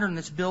pattern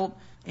that's built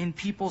in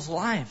people's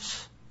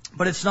lives.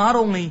 But it's not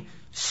only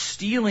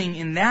stealing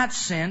in that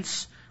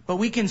sense, but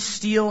we can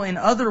steal in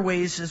other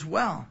ways as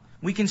well.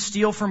 We can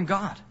steal from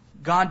God.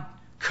 God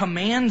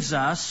commands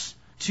us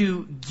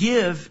to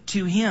give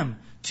to Him,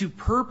 to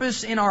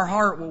purpose in our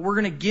heart what we're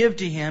going to give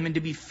to Him, and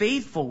to be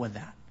faithful with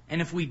that.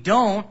 And if we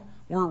don't,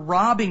 we're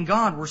robbing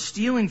God. We're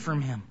stealing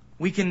from Him.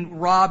 We can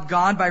rob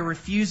God by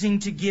refusing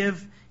to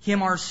give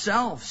Him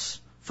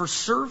ourselves for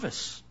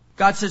service.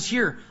 God says,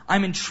 "Here,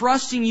 I'm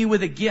entrusting you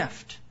with a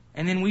gift."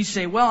 And then we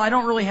say, "Well, I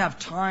don't really have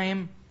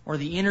time or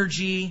the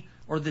energy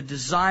or the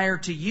desire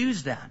to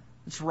use that."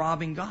 It's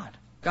robbing God.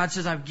 God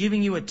says, "I'm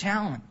giving you a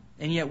talent."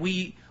 And yet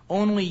we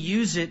only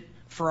use it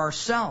for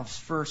ourselves,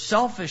 for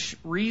selfish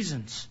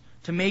reasons,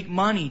 to make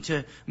money,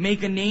 to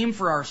make a name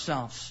for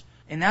ourselves.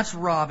 And that's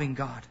robbing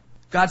God.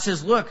 God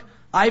says, "Look,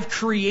 I've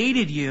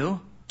created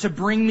you to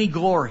bring me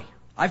glory.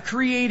 I've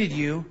created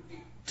you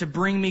to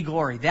bring me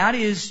glory." That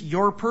is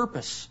your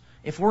purpose.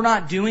 If we're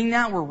not doing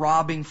that, we're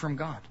robbing from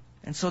God.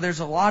 And so there's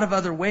a lot of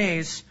other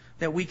ways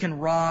that we can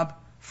rob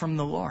from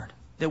the Lord,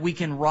 that we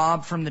can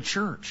rob from the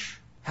church.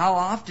 How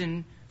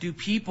often do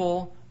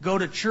people go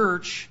to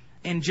church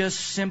and just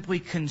simply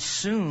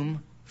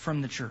consume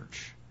from the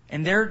church?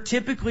 And they're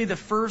typically the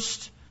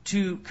first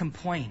to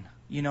complain,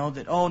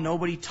 that,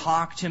 nobody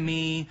talked to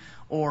me,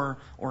 or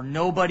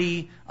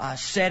nobody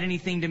said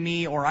anything to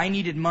me, or I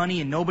needed money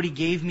and nobody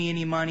gave me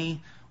any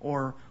money,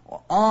 or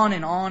on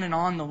and on and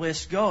on the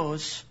list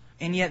goes.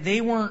 And yet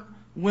they weren't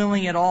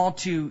willing at all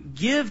to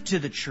give to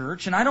the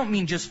church. And I don't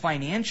mean just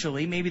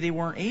financially. Maybe they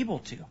weren't able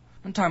to.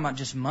 I'm talking about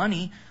just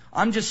money.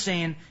 I'm just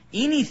saying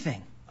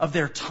anything of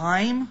their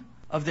time,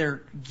 of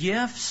their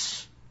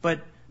gifts.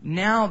 But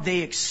now they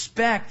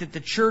expect that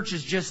the church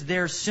is just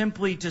there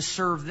simply to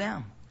serve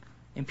them.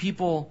 And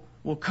people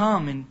will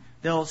come and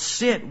they'll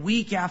sit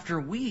week after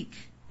week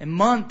and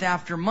month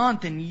after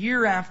month and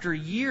year after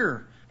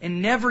year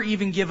and never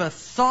even give a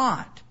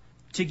thought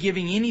to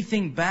giving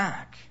anything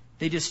back.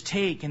 They just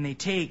take and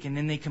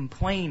then they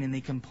complain and they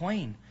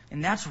complain.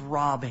 And that's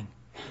robbing.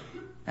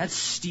 That's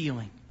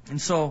stealing.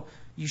 And so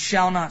you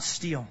shall not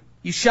steal.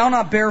 You shall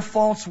not bear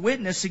false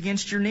witness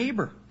against your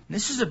neighbor. And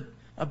this is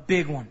a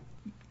big one.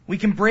 We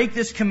can break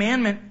this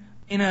commandment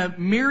in a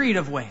myriad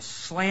of ways.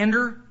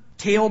 Slander,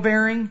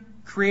 tale-bearing,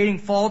 creating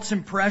false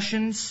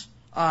impressions,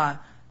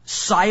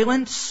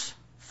 silence,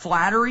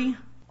 flattery.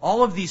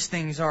 All of these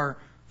things are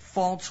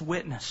false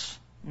witness.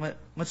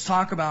 Let's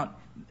talk about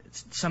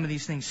some of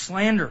these things.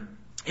 Slander.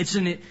 It's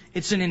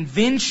an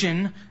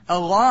invention, a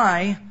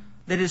lie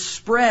that is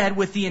spread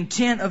with the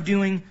intent of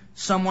doing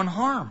someone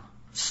harm.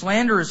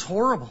 Slander is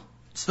horrible.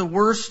 It's the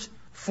worst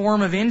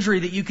form of injury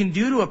that you can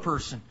do to a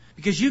person.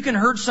 Because you can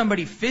hurt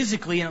somebody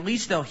physically and at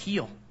least they'll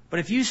heal. But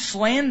if you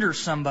slander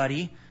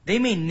somebody, they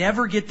may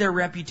never get their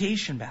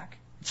reputation back.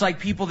 It's like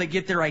people that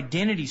get their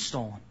identity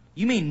stolen.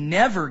 You may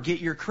never get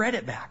your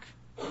credit back.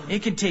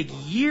 It can take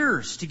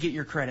years to get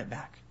your credit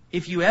back,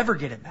 if you ever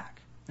get it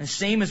back. And the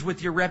same as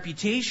with your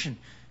reputation.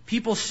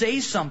 People say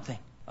something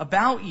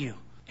about you,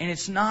 and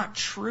it's not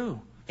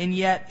true. And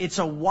yet it's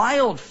a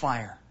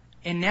wildfire.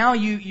 And now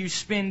you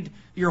spend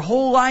your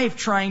whole life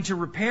trying to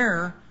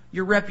repair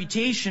your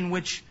reputation,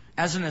 which,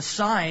 as an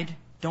aside,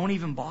 don't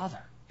even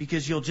bother.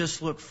 Because you'll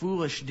just look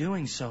foolish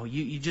doing so.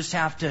 You just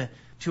have to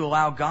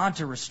allow God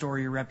to restore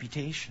your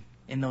reputation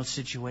in those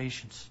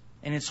situations.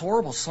 And it's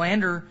horrible.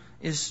 Slander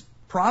is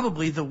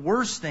probably the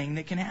worst thing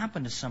that can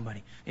happen to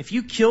somebody. If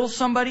you kill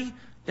somebody,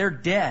 they're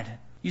dead.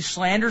 You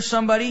slander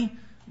somebody,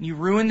 you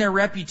ruin their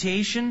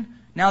reputation,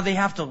 now they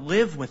have to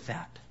live with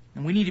that.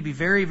 And we need to be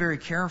very, very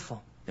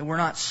careful that we're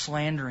not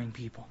slandering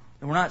people,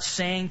 that we're not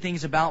saying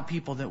things about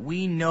people that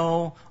we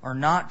know are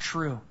not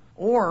true,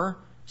 or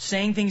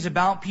saying things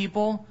about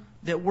people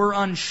that we're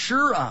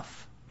unsure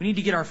of. We need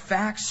to get our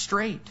facts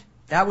straight.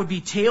 That would be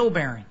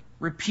tale-bearing,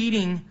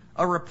 repeating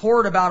a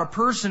report about a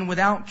person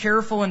without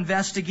careful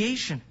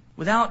investigation,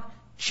 without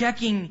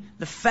checking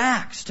the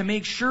facts to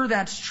make sure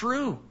that's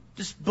true.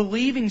 Just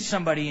believing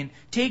somebody and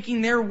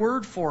taking their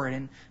word for it.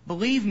 And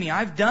believe me,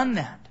 I've done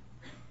that.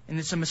 And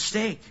it's a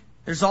mistake.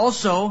 There's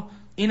also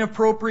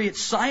inappropriate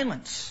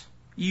silence.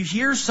 You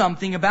hear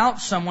something about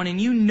someone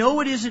and you know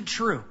it isn't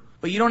true,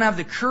 but you don't have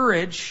the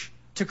courage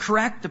to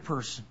correct the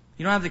person.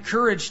 You don't have the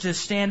courage to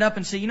stand up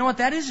and say, you know what,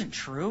 that isn't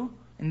true.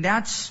 And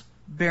that's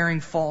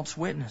bearing false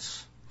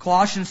witness.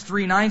 Colossians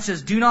 3:9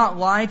 says, do not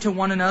lie to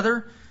one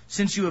another,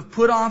 since you have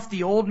put off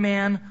the old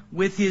man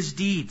with his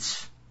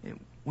deeds.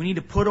 We need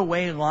to put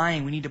away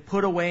lying. We need to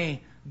put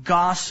away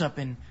gossip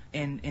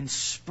and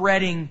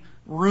spreading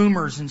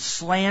rumors and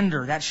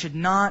slander. That should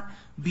not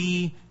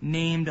be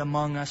named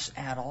among us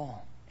at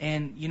all.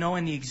 And, you know,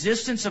 in the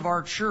existence of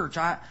our church,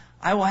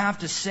 I will have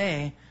to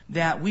say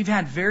that we've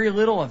had very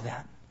little of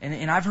that.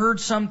 And I've heard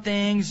some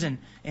things and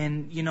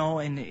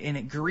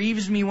it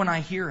grieves me when I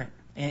hear it.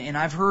 And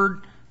I've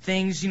heard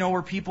things,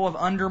 where people have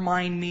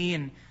undermined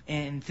me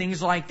and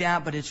things like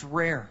that, but it's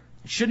rare.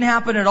 It shouldn't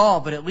happen at all,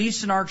 but at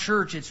least in our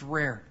church, it's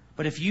rare.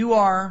 But if you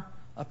are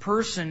a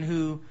person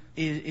who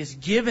is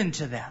given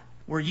to that,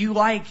 where you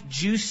like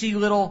juicy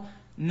little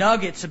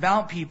nuggets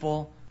about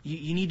people,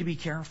 you need to be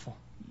careful.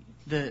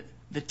 The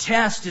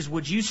test is,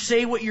 would you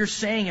say what you're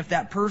saying if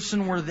that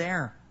person were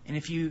there? And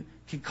if you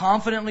can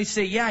confidently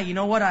say, yeah, you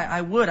know what,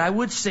 I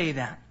would say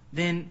that,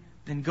 then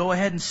go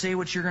ahead and say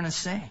what you're going to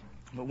say.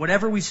 But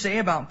whatever we say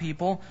about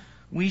people,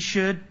 we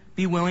should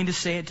be willing to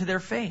say it to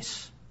their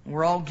face.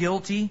 We're all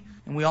guilty,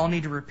 and we all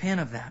need to repent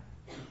of that.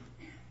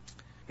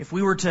 If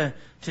we were to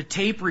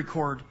tape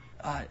record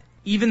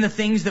even the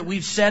things that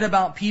we've said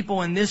about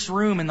people in this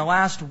room in the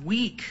last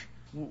week,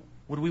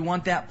 would we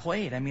want that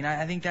played? I mean,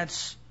 I think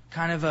that's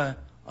kind of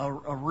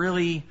a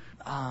really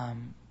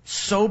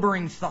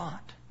sobering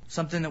thought,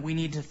 something that we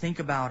need to think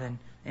about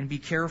and be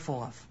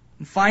careful of.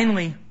 And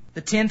finally,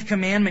 the 10th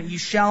commandment, you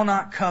shall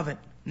not covet.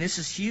 And this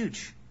is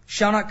huge.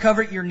 Shall not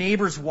covet your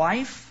neighbor's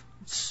wife.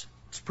 It's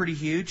pretty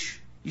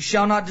huge. You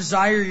shall not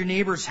desire your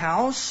neighbor's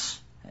house.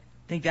 I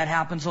think that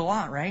happens a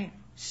lot, right?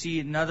 See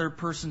another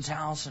person's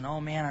house and, oh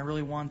man, I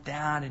really want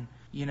that. And,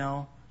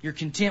 you're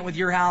content with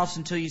your house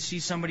until you see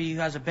somebody who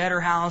has a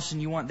better house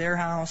and you want their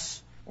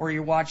house. Or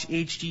you watch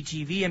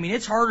HGTV. I mean,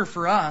 it's harder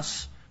for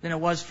us than it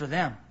was for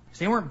them. Because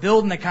they weren't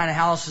building the kind of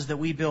houses that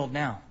we build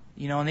now.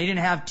 And they didn't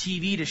have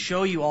TV to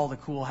show you all the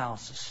cool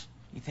houses.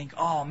 You think,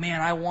 oh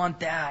man, I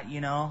want that,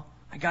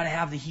 I got to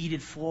have the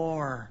heated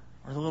floor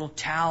or the little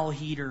towel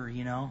heater,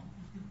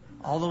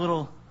 all the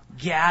little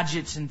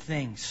gadgets and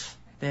things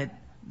that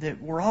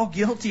we're all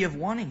guilty of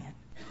wanting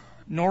it.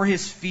 Nor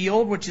his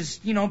field, which is,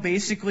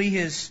 basically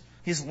his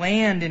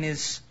land and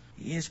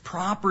his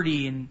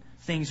property and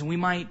things. And we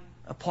might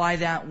apply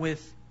that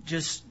with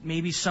just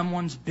maybe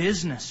someone's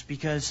business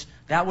because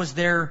that was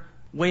their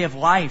way of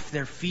life,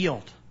 their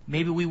field.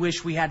 Maybe we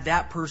wish we had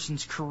that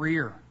person's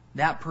career,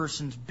 that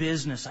person's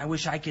business. I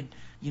wish I could,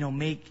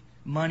 make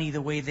money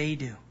the way they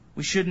do.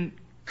 We shouldn't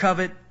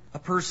covet a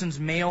person's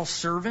male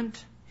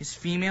servant, his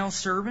female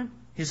servant,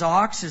 his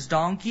ox, his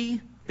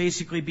donkey.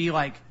 Basically be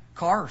like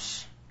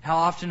cars. How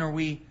often are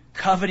we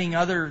coveting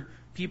other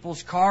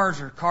people's cars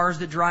or cars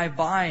that drive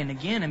by? And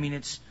again, I mean,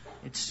 it's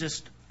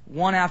just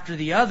one after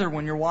the other.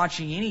 When you're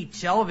watching any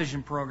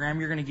television program,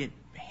 you're going to get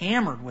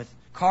hammered with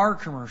car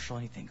commercial.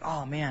 And you think,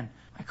 oh man,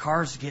 my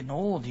car's getting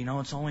old.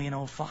 It's only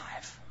an 05.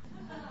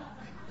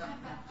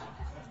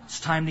 It's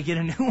time to get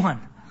a new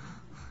one.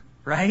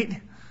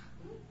 Right?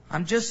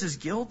 I'm just as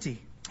guilty.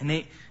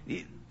 And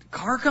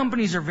car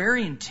companies are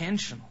very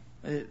intentional.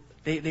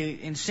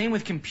 And same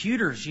with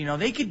computers.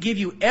 They could give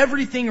you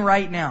everything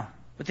right now,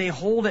 but they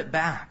hold it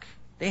back.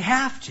 They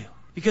have to.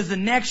 Because the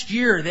next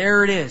year,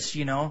 there it is,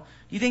 You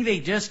think they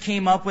just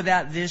came up with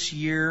that this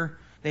year?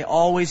 They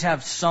always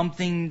have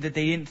something that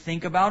they didn't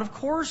think about? Of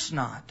course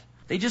not.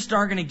 They just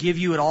aren't going to give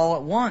you it all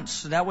at once.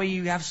 So that way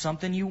you have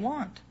something you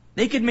want.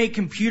 They could make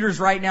computers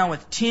right now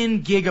with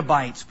 10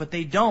 gigabytes, but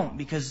they don't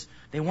because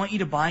they want you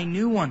to buy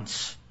new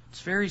ones.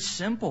 It's a very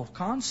simple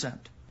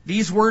concept.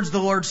 These words the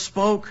Lord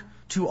spoke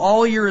to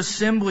all your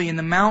assembly in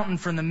the mountain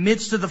from the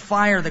midst of the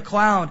fire, the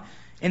cloud,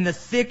 in the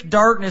thick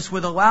darkness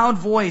with a loud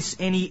voice,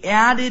 and he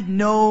added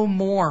no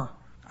more.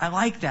 I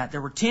like that.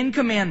 There were 10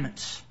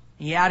 commandments.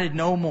 He added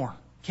no more.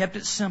 Kept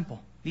it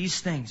simple.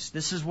 These things.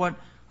 This is what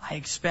I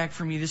expect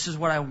from you. This is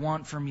what I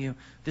want from you.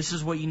 This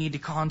is what you need to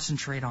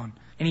concentrate on.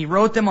 And he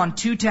wrote them on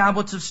 2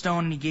 tablets of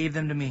stone and he gave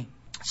them to me.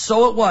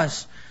 So it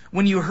was,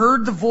 when you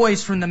heard the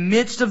voice from the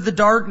midst of the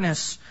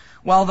darkness,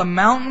 while the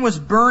mountain was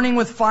burning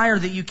with fire,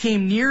 that you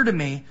came near to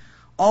me.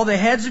 all the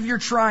heads of your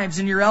tribes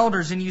and your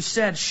elders, and you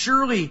said,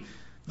 surely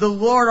the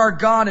Lord our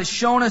God has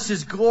shown us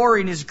His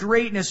glory and His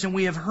greatness, and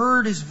we have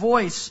heard His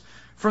voice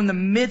from the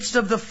midst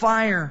of the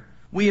fire.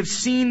 We have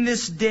seen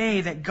this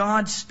day that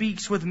God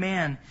speaks with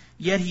man,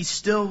 yet He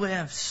still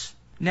lives.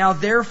 Now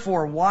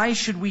therefore, why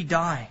should we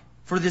die?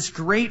 For this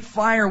great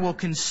fire will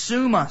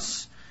consume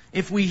us.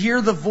 If we hear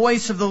the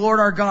voice of the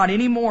Lord our God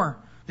any more,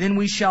 then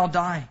we shall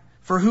die.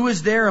 For who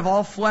is there of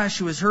all flesh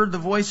who has heard the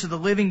voice of the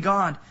living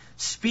God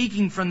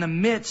speaking from the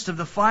midst of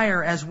the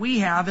fire as we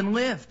have and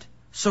lived?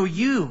 So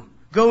you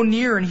go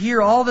near and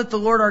hear all that the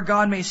Lord our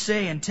God may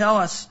say, and tell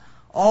us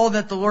all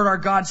that the Lord our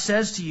God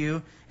says to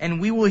you,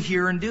 and we will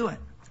hear and do it.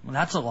 Well,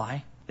 that's a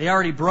lie. They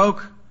already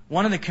broke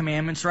one of the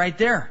commandments right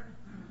there.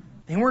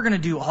 They weren't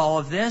going to do all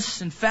of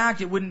this. In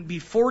fact, it wouldn't be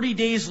 40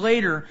 days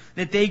later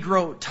that they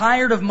grow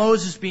tired of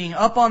Moses being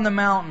up on the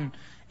mountain,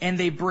 and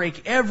they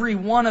break every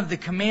one of the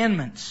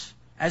commandments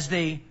as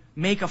they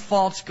make a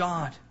false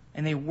god,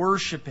 and they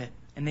worship it,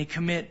 and they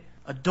commit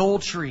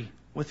adultery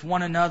with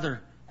one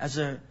another as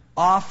an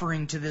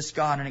offering to this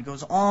god, and it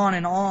goes on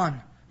and on.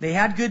 They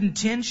had good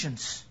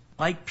intentions,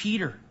 like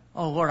Peter.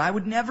 Oh Lord, I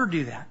would never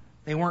do that.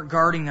 They weren't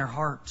guarding their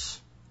hearts.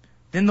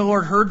 Then the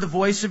Lord heard the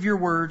voice of your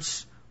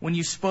words when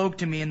you spoke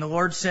to me, and the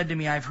Lord said to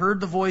me, I have heard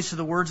the voice of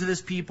the words of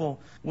this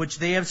people, which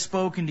they have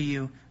spoken to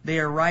you. They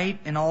are right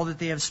in all that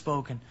they have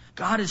spoken.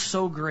 God is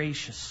so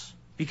gracious,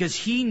 because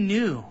He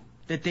knew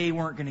that they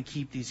weren't going to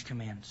keep these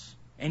commands.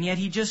 And yet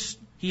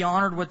He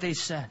honored what they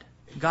said.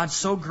 God's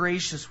so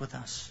gracious with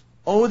us.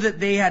 Oh, that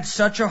they had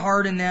such a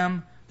heart in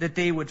them, that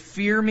they would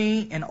fear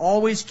me and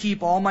always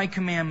keep all my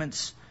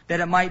commandments, that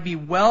it might be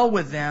well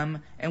with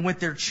them and with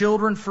their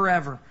children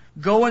forever.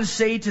 Go and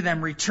say to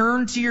them,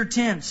 return to your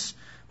tents.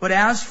 But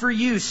as for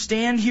you,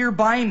 stand here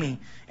by me,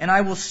 and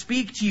I will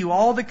speak to you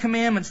all the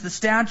commandments, the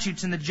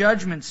statutes, and the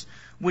judgments,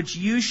 which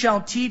you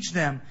shall teach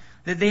them,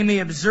 that they may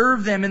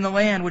observe them in the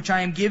land which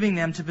I am giving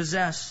them to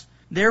possess.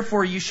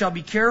 Therefore you shall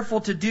be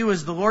careful to do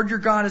as the Lord your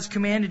God has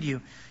commanded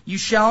you. You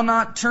shall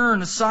not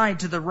turn aside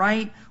to the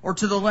right or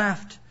to the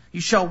left.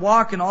 You shall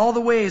walk in all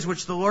the ways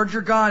which the Lord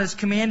your God has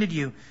commanded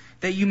you,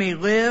 that you may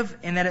live,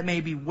 and that it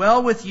may be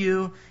well with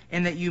you,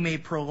 and that you may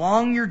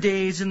prolong your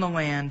days in the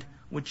land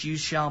which you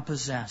shall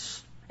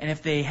possess. And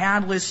if they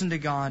had listened to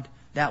God,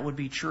 that would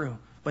be true.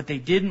 But they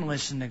didn't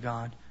listen to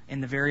God,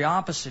 and the very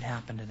opposite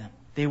happened to them.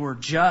 They were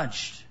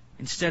judged.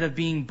 Instead of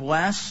being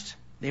blessed,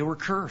 they were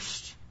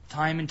cursed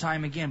time and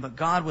time again. But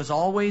God was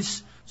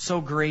always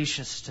so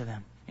gracious to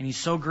them, and He's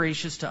so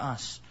gracious to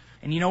us.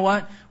 And you know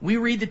what? We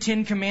read the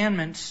 10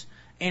 Commandments,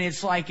 and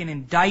it's like an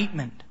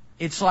indictment.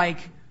 It's like,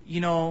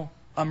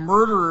 a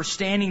murderer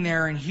standing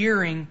there and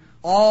hearing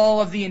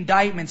all of the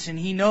indictments, and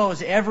he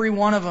knows every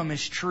one of them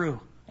is true.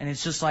 And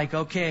it's just like,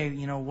 okay,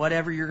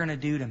 whatever you're going to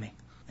do to me.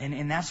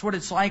 And that's what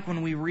it's like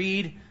when we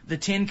read the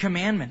 10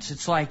 Commandments.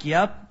 It's like,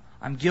 yep,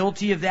 I'm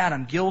guilty of that.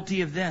 I'm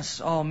guilty of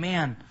this. Oh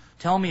man,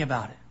 tell me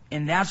about it.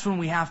 And that's when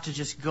we have to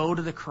just go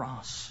to the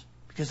cross.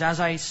 Because as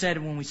I said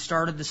when we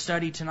started the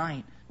study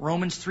tonight,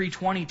 Romans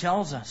 3:20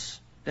 tells us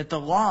that the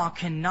law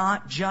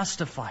cannot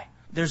justify.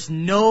 There's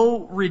no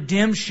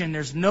redemption.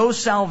 There's no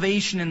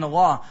salvation in the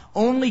law.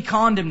 Only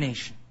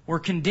condemnation. We're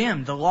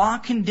condemned. The law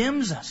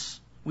condemns us.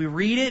 We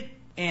read it,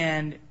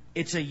 and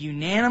it's a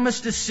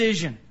unanimous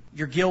decision.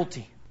 You're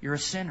guilty. You're a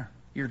sinner.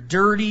 You're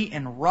dirty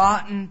and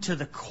rotten to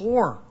the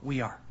core,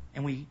 we are.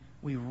 And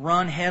we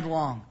run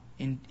headlong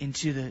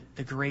into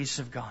the grace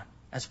of God.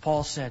 As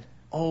Paul said,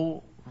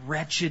 oh,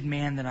 wretched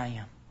man that I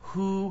am,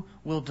 who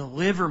will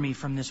deliver me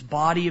from this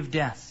body of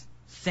death?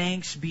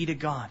 Thanks be to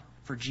God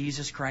for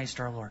Jesus Christ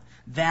our Lord.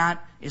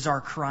 That is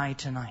our cry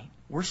tonight.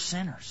 We're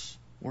sinners.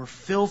 We're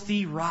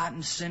filthy,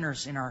 rotten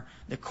sinners in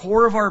the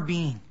core of our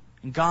being.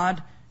 And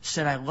God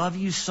said, I love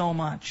you so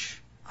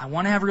much. I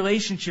want to have a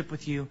relationship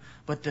with you,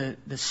 but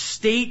the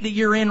state that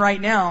you're in right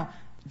now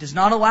does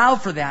not allow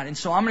for that. And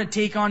so I'm going to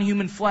take on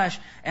human flesh,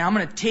 and I'm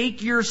going to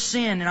take your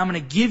sin, and I'm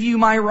going to give you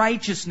my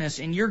righteousness,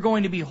 and you're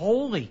going to be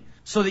holy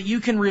so that you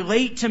can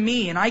relate to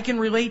me, and I can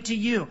relate to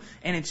you.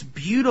 And it's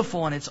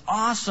beautiful, and it's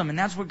awesome, and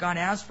that's what God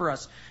has for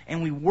us.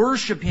 And we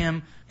worship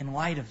Him in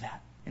light of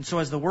that. And so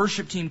as the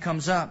worship team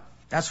comes up,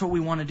 that's what we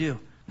want to do.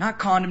 Not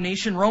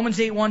condemnation. Romans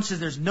 8:1 says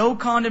there's no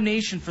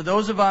condemnation for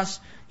those of us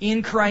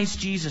in Christ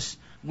Jesus.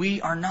 We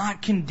are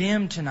not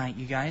condemned tonight,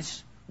 you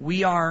guys.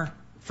 We are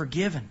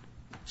forgiven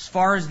as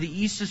far as the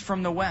east is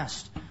from the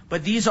west.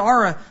 But these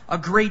are a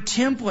great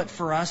template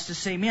for us to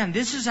say, man,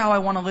 this is how I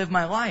want to live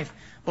my life.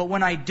 But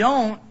when I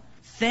don't,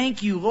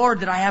 thank you, Lord,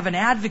 that I have an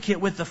advocate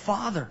with the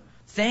Father.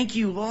 Thank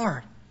you,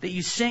 Lord, that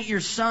you sent your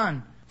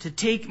Son to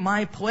take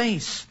my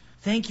place.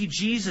 Thank you,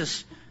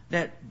 Jesus,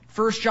 that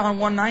 1 John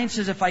 1:9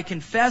 says, if I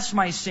confess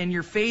my sin,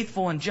 you're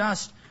faithful and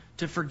just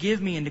to forgive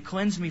me and to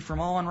cleanse me from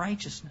all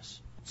unrighteousness.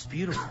 It's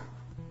beautiful.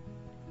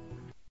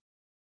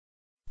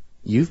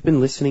 You've been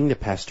listening to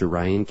Pastor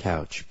Ryan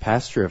Couch,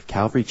 pastor of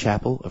Calvary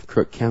Chapel of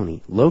Crook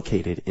County,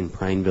 located in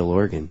Prineville,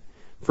 Oregon.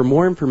 For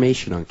more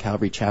information on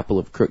Calvary Chapel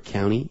of Crook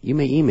County, you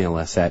may email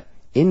us at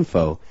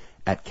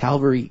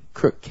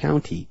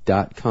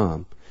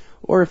info@calvarycrookcounty.com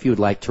Or if you would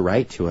like to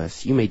write to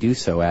us, you may do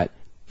so at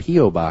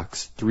P.O.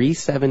 Box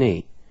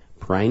 378,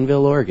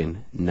 Prineville,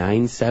 Oregon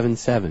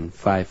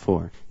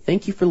 97754.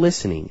 Thank you for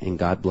listening, and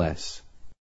God bless.